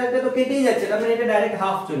 এটা তো কেটেই যাচ্ছে, তার মানে এটা ডাইরেক্ট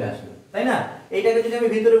হাফ চলে আসবে, তাই না? এইটাকে যদি আমি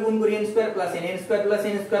ভিতরে গুণ করি n square plus n, n square plus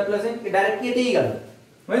n square plus n, direct কেটেই গেল,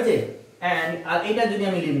 হয়েছে। এন্ড আর এটা যদি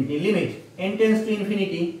আমি limit n tends to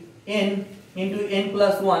infinity n * n + 1/2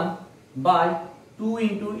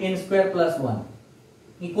 * n square plus 1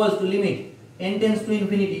 equals to limit n tends to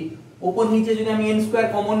infinity, উপর নিচে যদি আমি n স্কয়ার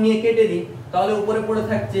কমন নিয়ে কেটে দিই তাহলে উপরে পড়ে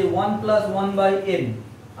থাকছে 1 + 1/n,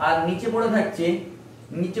 আর নিচে পড়ে থাকছে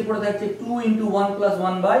 2 * 1 +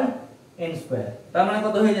 1/n স্কয়ার, তার মানে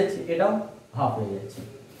কত হয়ে যাচ্ছে, এটাও হাফ হয়ে যাচ্ছে।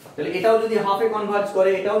 তাহলে এটাও যদি হাফে কনভার্জ করে,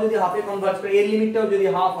 এটাও যদি হাফে কনভার্জ করে, এর লিমিটটাও যদি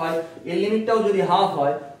হাফ হয়, এর লিমিটটাও যদি হাফ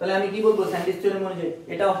হয়, তাহলে আমি কি বলবো, স্যান্ডিস থিওরেম অনুযায়ী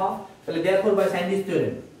এটাও হাফ। তাহলে therefore by স্যান্ডিস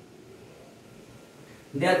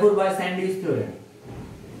থিওরেম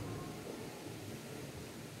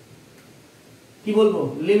কি বলবো,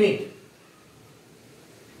 limit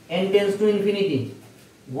n tends to infinity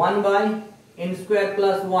 1 by n square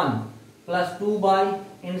plus 1 plus 2 by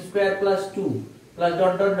n square plus 2 plus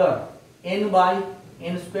dot dot dot n by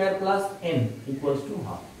n square plus n equals to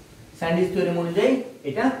half. Sandy's theorem অনুযায়ী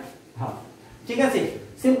এটা half, ঠিক আছে।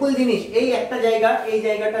 Simple জিনিস, এই একটা জায়গা, এই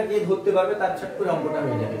জায়গাটা যে ধরতে পারবে তার ছট করে অঙ্কটা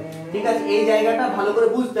হয়ে যাবে, ঠিক আছে। এই জায়গাটা ভালো করে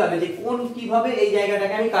বুঝতে হবে যে কোন কিভাবে এই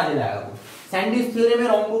জায়গাটাকে আমি কাজে লাগাবো। স্যান্ডিস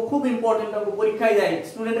থিওরেমের অঙ্ক খুব ইম্পর্টেন্ট অঙ্ক, পরীক্ষায় যায়,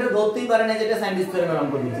 স্টুডেন্টরা ধরতেই পারে না যেটা স্যান্ডিস থিওরেমের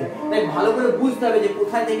অঙ্ক দিচ্ছে, তাই ভালো করে বুঝতে হবে যে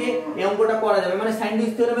কোথায় থেকে এই অঙ্কটা করা যাবে। মানে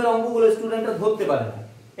স্যান্ডিস থিওরেমের অঙ্কগুলো স্টুডেন্টরা ধরতে পারে না,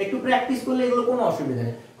 একটু প্র্যাকটিস করলে এগুলো কোনো অসুবিধা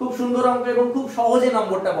নেই, খুব সুন্দর অঙ্ক এবং খুব সহজে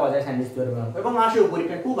নম্বরটা পাওয়া যায় স্যান্ডিস থিওরেমের অঙ্ক, এবং আসেও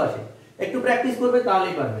পরীক্ষায় খুব আসে, একটু প্র্যাকটিস করবে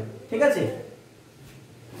তাহলেই পারবে, ঠিক আছে।